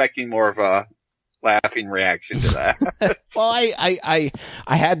really expecting more of a laughing reaction to that. Well, I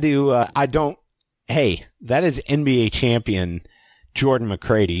had to. I don't. Hey, that is NBA champion Jordan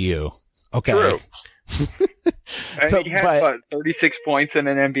McRae to you. Okay. True. So, he had 36 points in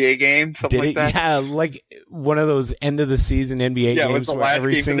an NBA game, something like that. Yeah, like one of those end of the season NBA games where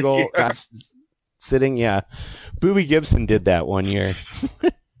every single guy's sitting. Yeah, Boobie Gibson did that one year,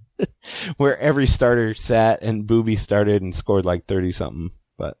 where every starter sat and Boobie started and scored like 30 something.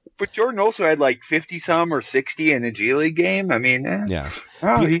 But Jordan also had like 50 some or 60 in a G League game. I mean, yeah,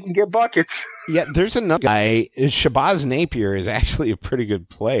 he can get buckets. Yeah, there's another guy. Shabazz Napier is actually a pretty good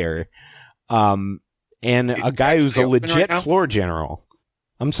player. And a guy who's a legit floor general.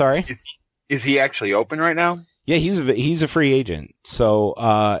 I'm sorry? Is he actually open right now? Yeah, he's a free agent. So,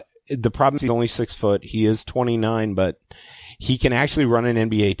 the problem is he's only 6 foot. He is 29, but he can actually run an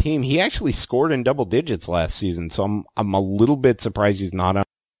NBA team. He actually scored in double digits last season. So I'm a little bit surprised he's not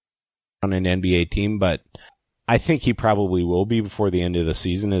on an NBA team, but I think he probably will be before the end of the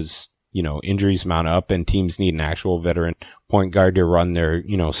season as, injuries mount up and teams need an actual veteran point guard to run their,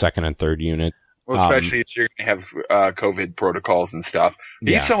 second and third unit. Well, especially if you're going to have COVID protocols and stuff.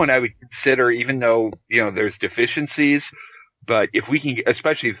 He's someone I would consider, even though, there's deficiencies. But if we can,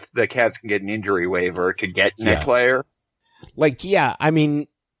 especially if the Cavs can get an injury waiver to get that player. I mean,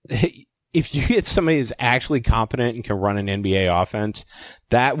 if you get somebody who's actually competent and can run an NBA offense,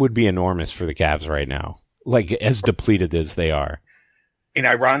 that would be enormous for the Cavs right now. Like, as depleted as they are. And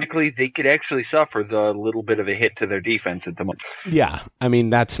ironically, they could actually suffer the little bit of a hit to their defense at the moment. Yeah, I mean,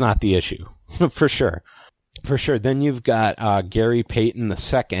 that's not the issue. For sure. For sure. Then you've got Gary Payton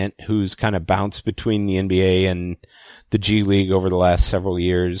II, who's kind of bounced between the NBA and the G League over the last several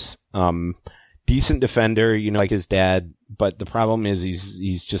years. Decent defender, like his dad, but the problem is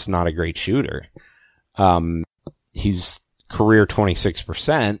he's just not a great shooter. He's career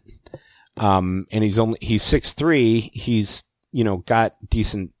 26%, and he's 6'3". He's, got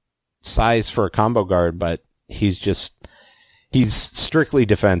decent size for a combo guard, but he's strictly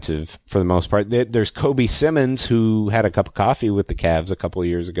defensive for the most part. There's Kobe Simmons, who had a cup of coffee with the Cavs a couple of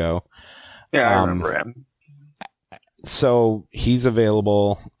years ago. Yeah, I remember him. So he's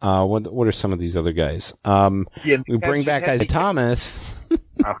available. What are some of these other guys? We bring back Isaiah Thomas.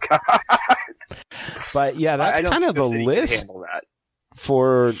 Oh, God. But yeah, that's kind of the list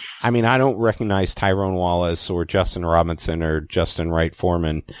for, I don't recognize Tyrone Wallace or Justin Robinson or Justin Wright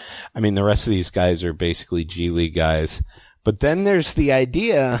Foreman. I mean, the rest of these guys are basically G League guys. But then there's the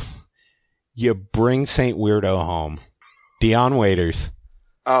idea you bring St. Weirdo home. Dion Waiters.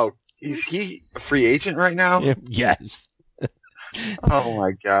 Oh, is he a free agent right now? Yes. Oh,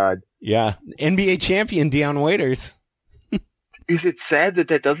 my God. Yeah. NBA champion Dion Waiters. Is it sad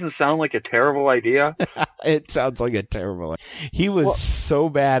that doesn't sound like a terrible idea? It sounds like a terrible idea. He was so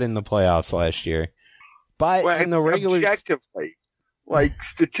bad in the playoffs last year. But in the regular... Objectively. Like,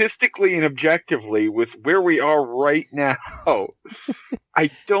 statistically and objectively, with where we are right now,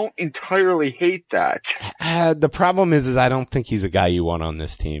 I don't entirely hate that. The problem is I don't think he's a guy you want on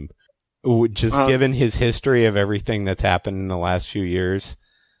this team. Just given his history of everything that's happened in the last few years.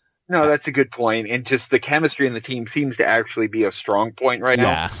 No, that's a good point. And just the chemistry in the team seems to actually be a strong point right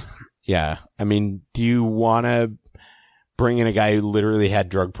now. Yeah. I mean, do you want to bring in a guy who literally had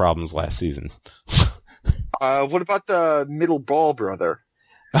drug problems last season? What about the middle ball brother?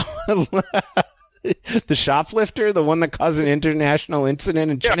 The shoplifter, the one that caused an international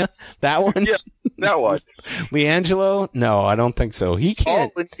incident in China? That one? Yeah, that one. LiAngelo? No, I don't think so. He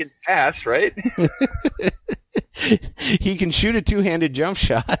can't. All can pass, right? He can shoot a two-handed jump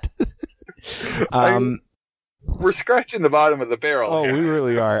shot. We're scratching the bottom of the barrel. Oh, here. We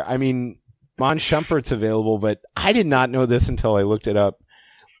really are. I mean, Iman Shumpert's available, but I did not know this until I looked it up.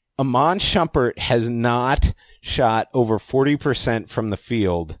 Iman Shumpert has not shot over 40% from the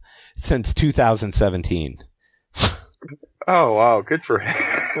field since 2017. Oh, wow. Good for him.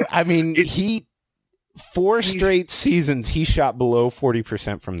 I mean, four straight seasons, he shot below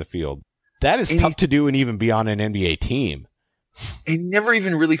 40% from the field. That is tough to do and even be on an NBA team. He never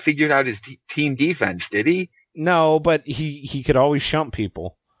even really figured out his team defense, did he? No, but he could always shump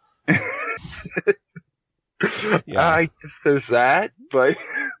people. Yeah. I guess there's that, but...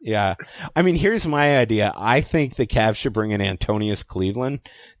 Yeah. I mean, here's my idea. I think the Cavs should bring in Antonius Cleveland,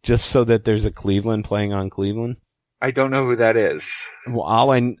 just so that there's a Cleveland playing on Cleveland. I don't know who that is.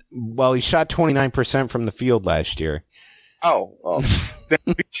 Well, he shot 29% from the field last year. Oh, well, then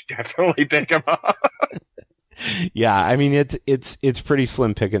we should definitely pick him up. Yeah, I mean, it's pretty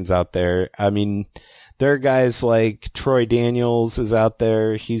slim pickings out there. I mean, there are guys like Troy Daniels is out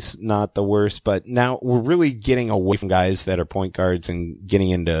there. He's not the worst, but now we're really getting away from guys that are point guards and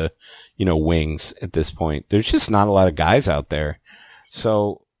getting into, wings at this point. There's just not a lot of guys out there.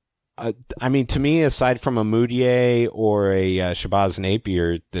 So, I mean, to me, aside from a Moutier or a Shabazz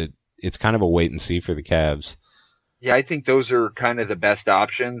Napier, it's kind of a wait and see for the Cavs. Yeah, I think those are kind of the best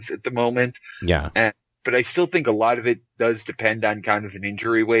options at the moment. Yeah. But I still think a lot of it does depend on kind of an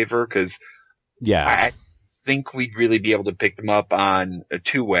injury waiver because I think we'd really be able to pick them up on a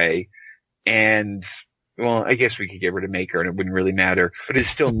two-way. And, well, I guess we could get rid of Maker and it wouldn't really matter. But it's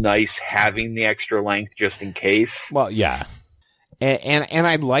still nice having the extra length just in case. Well, yeah. And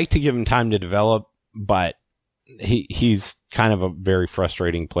I'd like to give him time to develop, but he's kind of a very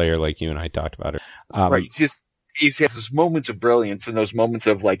frustrating player like you and I talked about it. Right. He has those moments of brilliance and those moments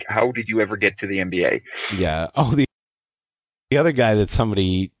of like, how did you ever get to the NBA? Yeah. Oh, the other guy that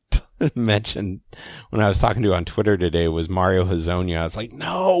somebody mentioned when I was talking to on Twitter today was Mario Hezonja. I was like,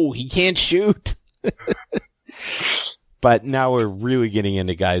 no, he can't shoot. But now we're really getting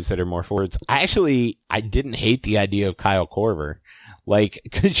into guys that are more forwards. I didn't hate the idea of Kyle Korver. Like,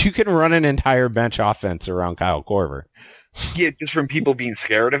 because you can run an entire bench offense around Kyle Korver. Yeah, just from people being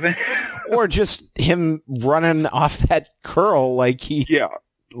scared of it. Or just him running off that curl like who Doug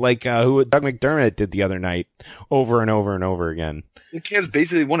McDermott did the other night over and over and over again. The Cavs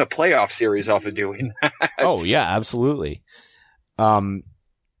basically won a playoff series off of doing that. Oh, yeah, absolutely.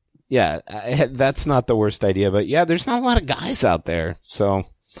 Yeah, that's not the worst idea, but yeah, there's not a lot of guys out there, so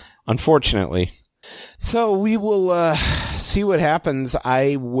unfortunately. So we will see what happens.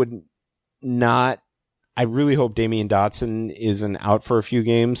 I really hope Damian Dotson isn't out for a few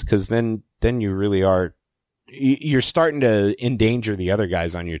games, because then you really are, you're starting to endanger the other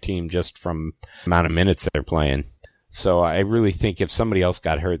guys on your team just from the amount of minutes they're playing. So I really think if somebody else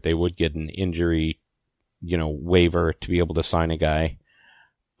got hurt, they would get an injury, waiver to be able to sign a guy.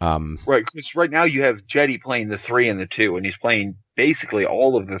 Right, because right now you have Jetty playing the 3 and the 2, and he's playing basically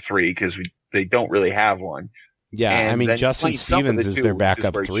all of the 3 because they don't really have one. Yeah, and I mean, Justin Stevens is their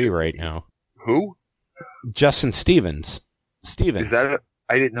backup 3 right now. Who? Justin Stevens. Is that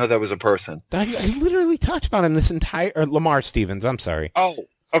I didn't know that was a person. I literally talked about him Lamar Stevens, I'm sorry. Oh,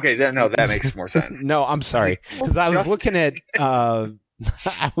 okay, that makes more sense. No, I'm sorry. Because I was looking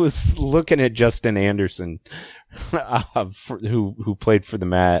at, Justin Anderson, who played for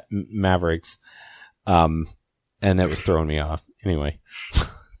the Mavericks, and that was throwing me off. Anyway.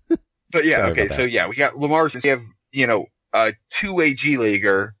 But yeah, okay, so yeah, we got Lamar, we have, a two-way G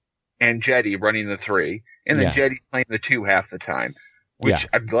Leaguer and Jetty running the 3, and then Jetty playing the 2 half the time, which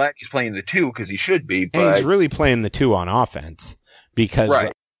I'm glad he's playing the 2 because he should be. But and he's really playing the 2 on offense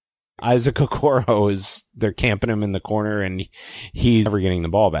because Isaac Okoro they're camping him in the corner and he's never getting the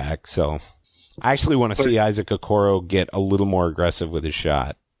ball back. So I actually want to see Isaac Okoro get a little more aggressive with his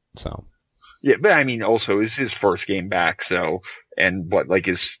shot. So yeah, but I mean, also it's his first game back. So, and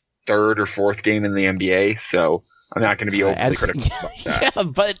his 3rd or 4th game in the NBA. So I'm not going to be overly critical about that. Yeah,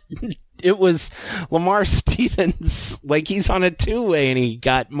 but it was Lamar Stevens. Like, he's on a 2-way and he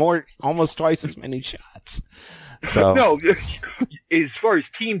got almost twice as many shots. So no, as far as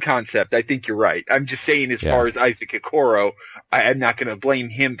team concept, I think you're right. I'm just saying as far as Isaac Okoro, I'm not going to blame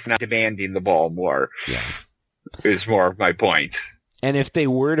him for not demanding the ball more. Yeah. Is more of my point. And if they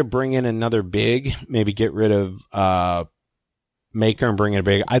were to bring in another big, maybe get rid of Maker and bring in a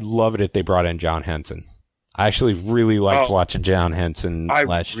big, I'd love it if they brought in John Henson. I actually really liked watching John Henson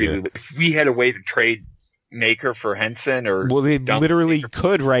last year. If we had a way to trade Maker for Henson, they literally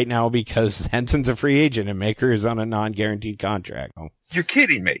could right now because Henson's a free agent and Maker is on a non-guaranteed contract. You're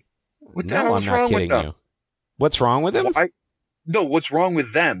kidding me. What the hell is wrong with them? You. What's wrong with them? No, what's wrong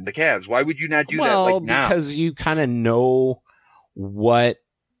with them, the Cavs? Why would you not do that now? Because you kind of know what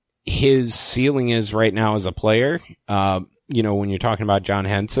his ceiling is right now as a player. When you're talking about John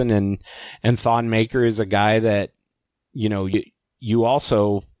Henson and Thon Maker is a guy that, you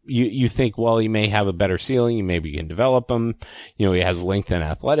also, you think, well, he may have a better ceiling. You maybe can develop him. He has length and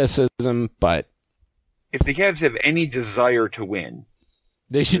athleticism, but if the Cavs have any desire to win,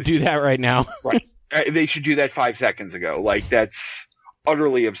 they should do that right now. Right. They should do that 5 seconds ago. Like, that's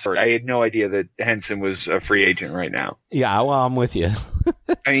utterly absurd. I had no idea that Henson was a free agent right now. Yeah, well, I'm with you.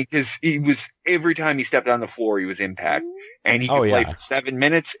 I mean, because every time he stepped on the floor, he was impact. And he could play for 7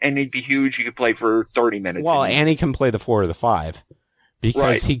 minutes, and he'd be huge. He could play for 30 minutes. Well, and he can play the 4 or the 5.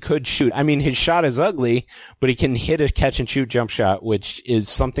 because he could shoot. I mean, his shot is ugly, but he can hit a catch-and-shoot jump shot, which is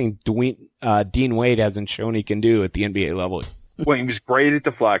something Dean Wade hasn't shown he can do at the NBA level. Well, he was great at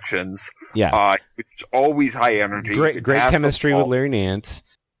deflections. Yeah. He was always high energy. Great chemistry with Larry Nance.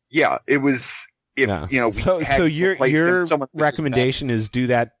 Yeah, it was. So your recommendation is do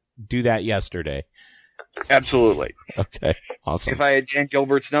that yesterday. Absolutely. Okay. Awesome. If I had Dan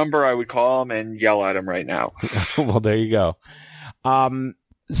Gilbert's number, I would call him and yell at him right now. Well, there you go.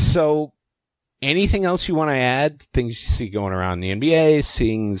 So anything else you want to add? Things you see going around in the NBA,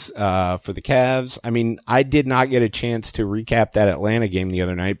 things for the Cavs? I mean, I did not get a chance to recap that Atlanta game the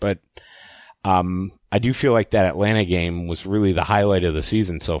other night, but I do feel like that Atlanta game was really the highlight of the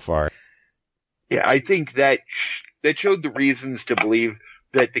season so far. Yeah, I think that showed the reasons to believe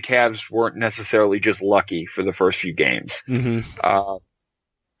that the Cavs weren't necessarily just lucky for the first few games. Mm-hmm.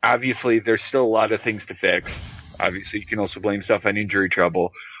 Obviously, there's still a lot of things to fix. Obviously, you can also blame stuff on injury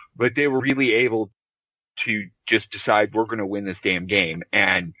trouble. But they were really able to just decide we're going to win this damn game.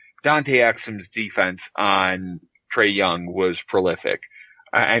 And Dante Exum's defense on Trae Young was prolific.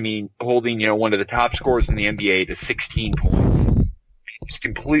 I mean, holding, one of the top scorers in the NBA to 16 points. It's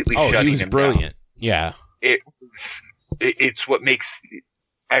completely shutting him down. He was brilliant. Yeah. It's what makes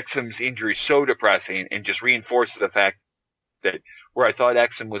Exum's injury so depressing and just reinforces the fact that where I thought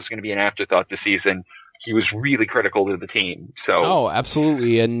Exum was going to be an afterthought this season, he was really critical to the team. So. Oh,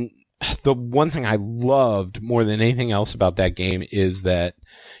 absolutely. And the one thing I loved more than anything else about that game is that,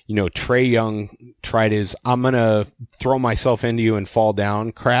 Trae Young tried his, I'm going to throw myself into you and fall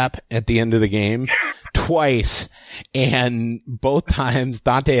down crap at the end of the game twice. And both times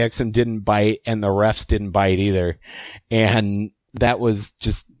Dante Exum didn't bite and the refs didn't bite either. And that was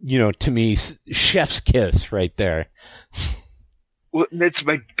just, to me, chef's kiss right there. Well, that's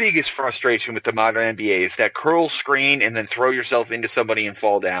my biggest frustration with the modern NBA is that curl screen and then throw yourself into somebody and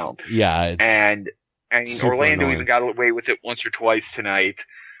fall down. Yeah. And I mean, Orlando annoying. even got away with it once or twice tonight.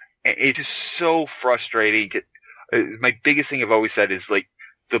 And it's just so frustrating. My biggest thing I've always said is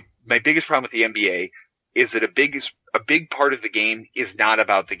my biggest problem with the NBA is that a big part of the game is not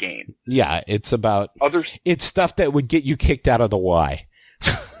about the game. Yeah. It's about others. It's stuff that would get you kicked out of the Y.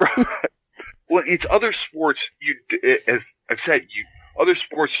 Well, it's other sports. As I've said, other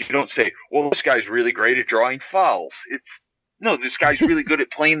sports you don't say, well, this guy's really great at drawing fouls. No, this guy's really good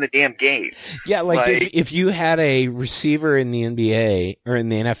at playing the damn game. Yeah, if you had a receiver in the NBA or in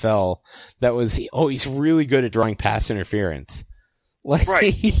the NFL that was, he's really good at drawing pass interference.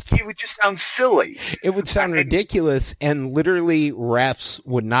 Right. It would just sound silly. It would sound ridiculous, and literally refs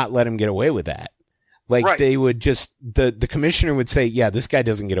would not let him get away with that. They would just, the commissioner would say, yeah, this guy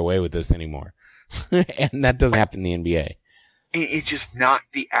doesn't get away with this anymore. And that doesn't happen in the NBA. It's just not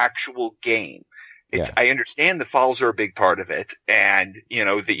the actual game. Yeah. I understand the fouls are a big part of it, and,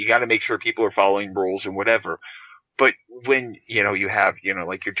 that you got to make sure people are following rules and whatever. But when, you have,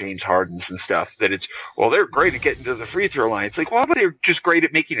 like your James Hardens and stuff, that it's, well, they're great at getting to the free throw line. It's like, well, but they're just great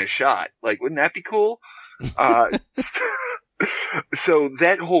at making a shot. Wouldn't that be cool? So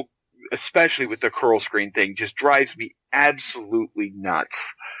that whole, especially with the curl screen thing, just drives me absolutely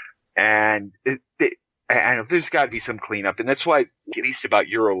nuts. And I know there's got to be some cleanup, and that's why, at least about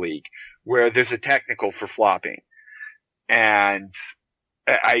EuroLeague, where there's a technical for flopping. And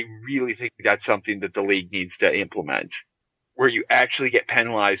I really think that's something that the league needs to implement, where you actually get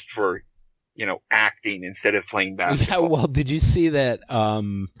penalized for, acting instead of playing basketball. Yeah, well, did you see that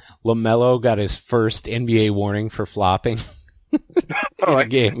LaMelo got his first NBA warning for flopping in a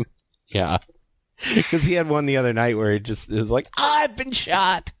game? Yeah. Because he had one the other night where it was like, I've been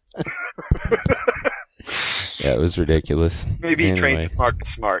shot. Yeah, it was ridiculous. Maybe he trained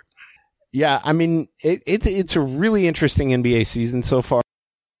smart. Yeah, I mean, it's a really interesting NBA season so far.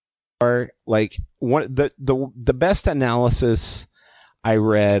 The best analysis I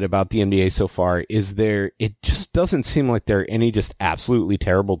read about the NBA so far is it just doesn't seem like there are any just absolutely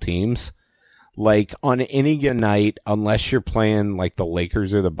terrible teams. On any given night, unless you're playing like the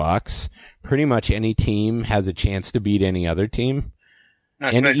Lakers or the Bucks, pretty much any team has a chance to beat any other team.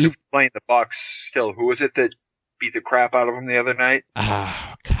 Not to mention playing the Bucks still. Who was it that beat the crap out of them the other night? God,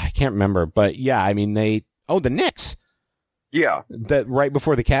 I can't remember. But yeah, I mean, the Knicks. Yeah. That right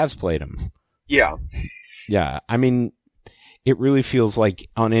before the Cavs played them. Yeah. Yeah. I mean, it really feels like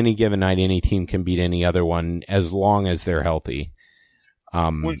on any given night, any team can beat any other one as long as they're healthy.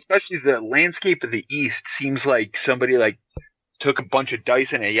 Well, especially the landscape of the East seems like somebody took a bunch of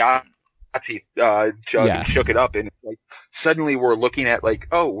dice in a Yahtzee jug and shook it up, and it's like suddenly we're looking at we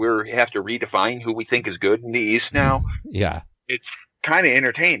have to redefine who we think is good in the East now. Yeah. It's kind of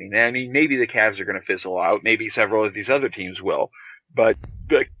entertaining. I mean, maybe the Cavs are going to fizzle out. Maybe several of these other teams will. but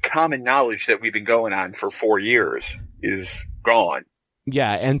the common knowledge that we've been going on for 4 years is gone.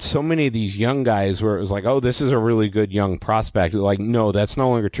 Yeah, and so many of these young guys where it was like, oh, this is a really good young prospect. Like, no, that's no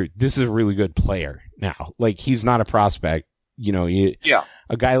longer true. This is a really good player now. Like, he's not a prospect. You know,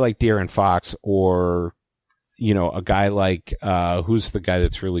 a guy like De'Aaron Fox or, you know, a guy like, who's the guy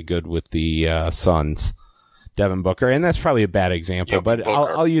that's really good with the Suns? Devin Booker. And that's probably a bad example, but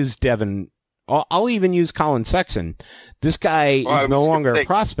I'll use Devin. I'll even use Colin Sexton. This guy is no longer a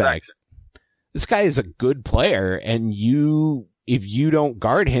prospect. This guy is a good player, and if you don't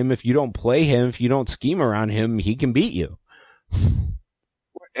guard him, if you don't play him, if you don't scheme around him, he can beat you.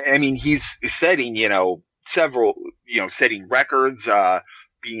 I mean, he's setting, setting records,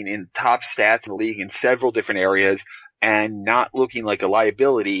 being in top stats in the league in several different areas, and not looking like a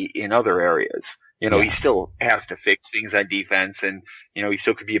liability in other areas. He still has to fix things on defense, and, he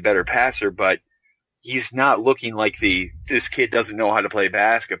still could be a better passer, but he's not looking like this kid doesn't know how to play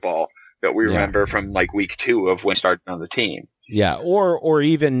basketball that we remember from like week 2 of when he started on the team. Yeah, or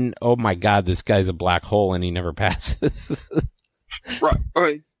even, oh my God, this guy's a black hole and he never passes.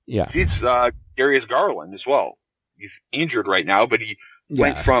 Right. Yeah. He's Darius Garland as well. He's injured right now, but he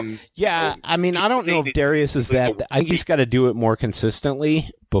went from... Yeah, I mean, I don't know if Darius is that... I think he's got to do it more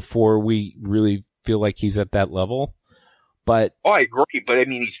consistently before we really feel like he's at that level. But I agree, but I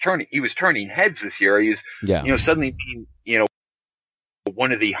mean, he was turning heads this year. He's, suddenly being,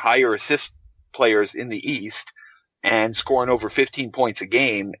 one of the higher assist players in the East and scoring over 15 points a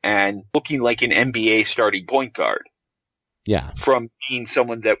game and looking like an NBA starting point guard. Yeah. From being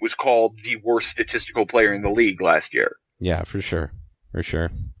someone that was called the worst statistical player in the league last year. Yeah, for sure. For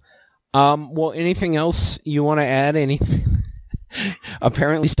sure. Well, anything else you want to add? Anything?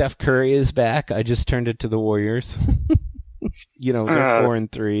 Apparently Steph Curry is back. I just turned it to the Warriors. They're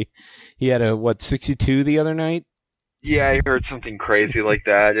 4-3. He had 62 the other night? Yeah, I heard something crazy like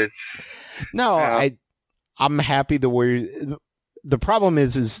that. I'm happy the Warriors. The problem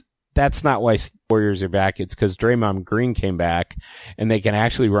is that's not why Warriors are back. It's because Draymond Green came back, and they can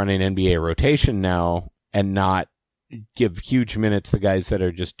actually run an NBA rotation now and not give huge minutes to guys that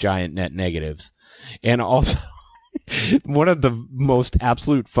are just giant net negatives. And also, one of the most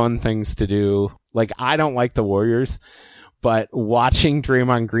absolute fun things to do, like, I don't like the Warriors, but watching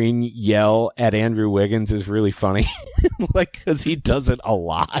Draymond Green yell at Andrew Wiggins is really funny, because he does it a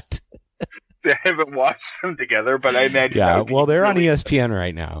lot. I haven't watched them together, but I imagine. Yeah, well, they're on ESPN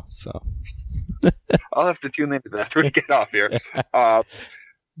right now, so. I'll have to tune into that after we get off here.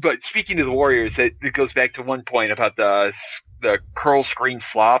 But speaking of the Warriors, it goes back to one point about the curl screen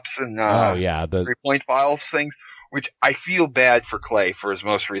flops and the 3-point files things, which I feel bad for Clay for his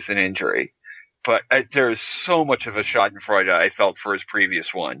most recent injury. But there's so much of a schadenfreude I felt for his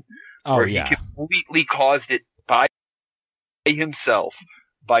previous one, where he completely caused it by himself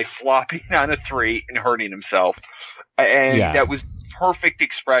by flopping on a 3 and hurting himself. And that was perfect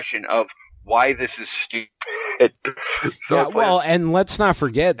expression of why this is stupid. And let's not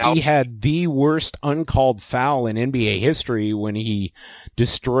forget, he had the worst uncalled foul in NBA history when he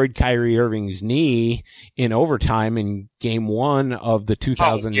destroyed Kyrie Irving's knee in overtime in Game 1 of the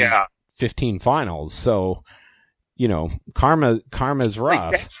 2015 finals. So, karma's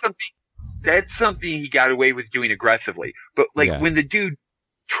rough. Like, that's something he got away with doing aggressively. But when the dude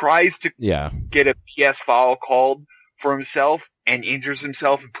tries to get a PS foul called for himself and injures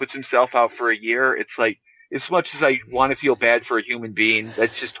himself and puts himself out for a year, it's like, as much as I want to feel bad for a human being,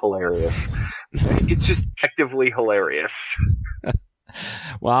 that's just hilarious. It's just actively hilarious.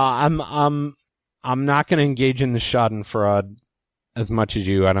 Well, I'm not going to engage in the Schadenfreude as much as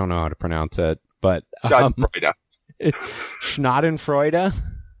you. I don't know how to pronounce it, but Schadenfreude.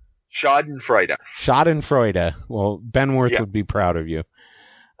 Schadenfreude. Schadenfreude. Well, Ben Worth would be proud of you.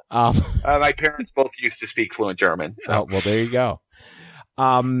 My parents both used to speak fluent German. So. Oh, well, there you go.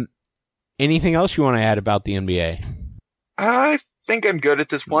 Anything else you want to add about the NBA? I think I'm good at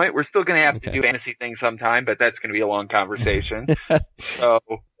this point. We're still going to have to do fantasy things sometime, but that's going to be a long conversation. So,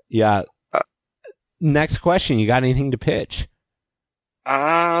 yeah. Next question. You got anything to pitch?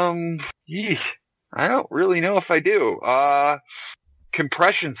 I don't really know if I do.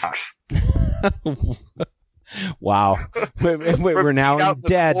 Compression socks. Wow. We're now in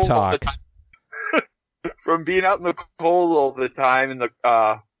dad talk. From being out in the cold all the time and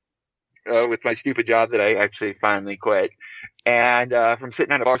with my stupid job that I actually finally quit, and from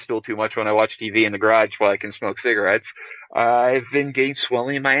sitting on a bar stool too much when I watch TV in the garage while I can smoke cigarettes, I've been getting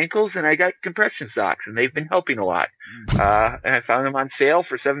swelling in my ankles, and I got compression socks, and they've been helping a lot. And I found them on sale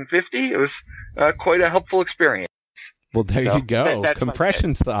for $7.50. It was quite a helpful experience. Well, there you go.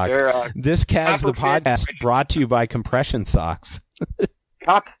 Compression socks. This Cavs the podcast brought to you by compression socks.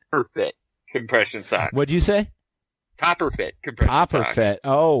 Copper fit compression socks. What'd you say? Copper fit compression socks. Copper fit.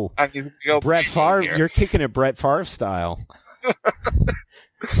 Oh, I mean, Brett Favre. You're kicking it Brett Favre style. I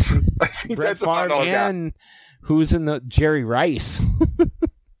think Brett that's about Favre all I got. and who's in the Jerry Rice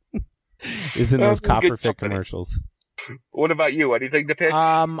is in those Good Copper fit company. commercials. What about you? Anything to pitch?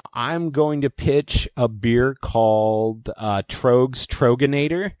 I'm going to pitch a beer called Trogs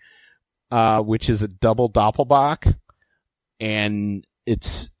Troganator, which is a double Doppelbock, and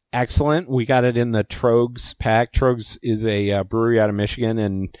it's excellent. We got it in the Trogs pack. Trogs is a brewery out of Michigan,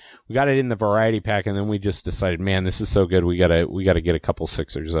 and we got it in the variety pack, and then we just decided, man, this is so good, we gotta get a couple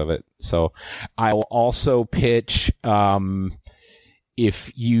sixers of it. So I'll also pitch,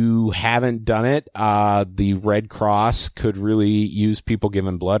 if you haven't done it, the Red Cross could really use people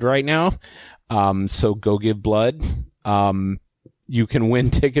giving blood right now. So go give blood. You can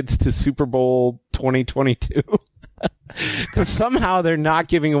win tickets to Super Bowl 2022. Because somehow they're not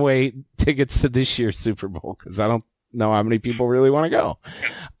giving away tickets to this year's Super Bowl, because I don't know how many people really want to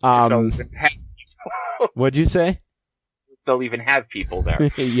go. What'd you say? They'll even have people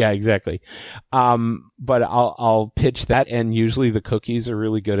there. Yeah, exactly. But I'll pitch that, and usually the cookies are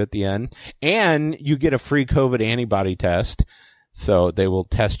really good at the end. And you get a free COVID antibody test. So they will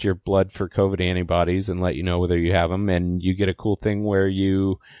test your blood for COVID antibodies and let you know whether you have them. And you get a cool thing where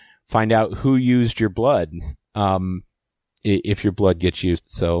you find out who used your blood, if your blood gets used.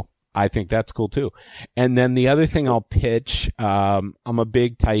 So I think that's cool too. And then the other thing I'll pitch, I'm a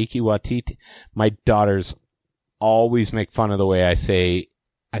big Taika Waititi. My daughters always make fun of the way I say,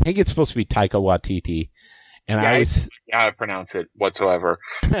 I think it's supposed to be Taika Waititi. And I always, how to pronounce it whatsoever.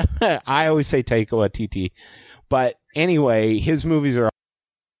 I always say Taika Waititi. But anyway, his movies are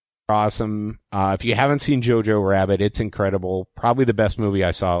awesome. If you haven't seen Jojo Rabbit, it's incredible. Probably the best movie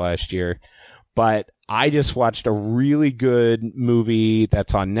I saw last year. But I just watched a really good movie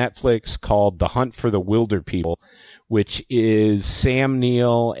that's on Netflix called The Hunt for the Wilder People, which is Sam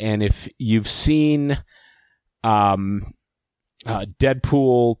Neill. And if you've seen Deadpool,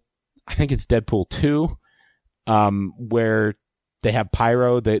 I think it's Deadpool 2, where they have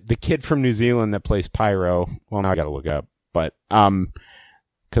Pyro, the kid from New Zealand that plays Pyro. Well, now I got to look up, but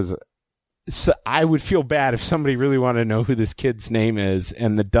because I would feel bad if somebody really wanted to know who this kid's name is,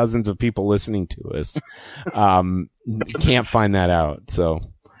 and the dozens of people listening to us can't find that out. So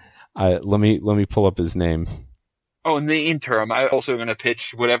let me pull up his name. Oh, in the interim, I'm also going to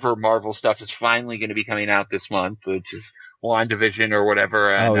pitch whatever Marvel stuff is finally going to be coming out this month, which is WandaVision or whatever.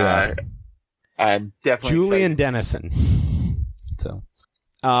 And, I'm definitely Julian excited. Dennison. So,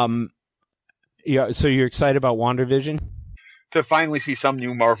 yeah. So you're excited about WandaVision? To finally see some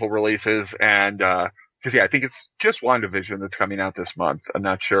new Marvel releases, and because I think it's just WandaVision that's coming out this month. I'm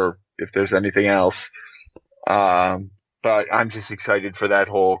not sure if there's anything else, but I'm just excited for that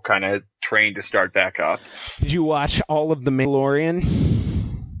whole kind of train to start back up. Did you watch all of The Mandalorian?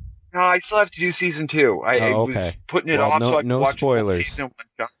 No, I still have to do season 2. I was putting it off so I could watch spoilers. season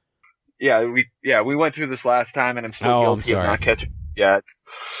 1. Yeah, we went through this last time, and I'm still guilty of not catching it yet.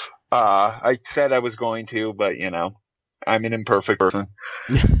 I said I was going to, but I'm an imperfect person.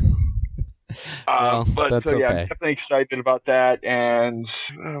 But that's so yeah, okay. I'm definitely excited about that. And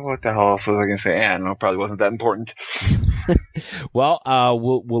what the hell else was I going to say? I don't know. Probably wasn't that important. Well,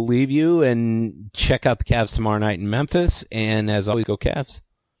 we'll leave you and check out the Cavs tomorrow night in Memphis. And as always, go Cavs.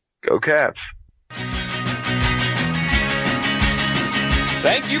 Go Cavs.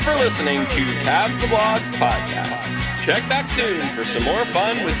 Thank you for listening to Cavs the Blogs podcast. Check back soon for some more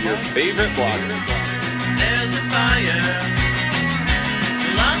fun with your favorite blogger. There's a fire.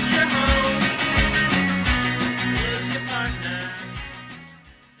 You lost your home. Lose your partner.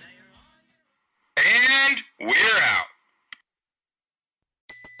 And we're out.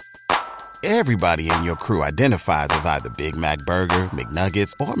 Everybody in your crew identifies as either Big Mac Burger,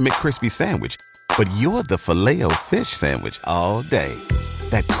 McNuggets, or McCrispy Sandwich. But you're the Filet-O-Fish Sandwich all day.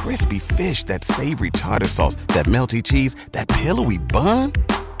 That crispy fish, that savory tartar sauce, that melty cheese, that pillowy bun.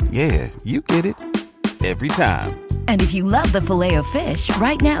 Yeah, you get it. Every time. And if you love the Filet-O-Fish,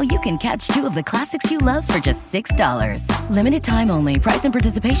 right now you can catch 2 of the classics you love for just $6. Limited time only. Price and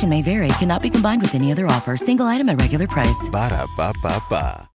participation may vary. Cannot be combined with any other offer. Single item at regular price. Ba-da-ba-ba-ba.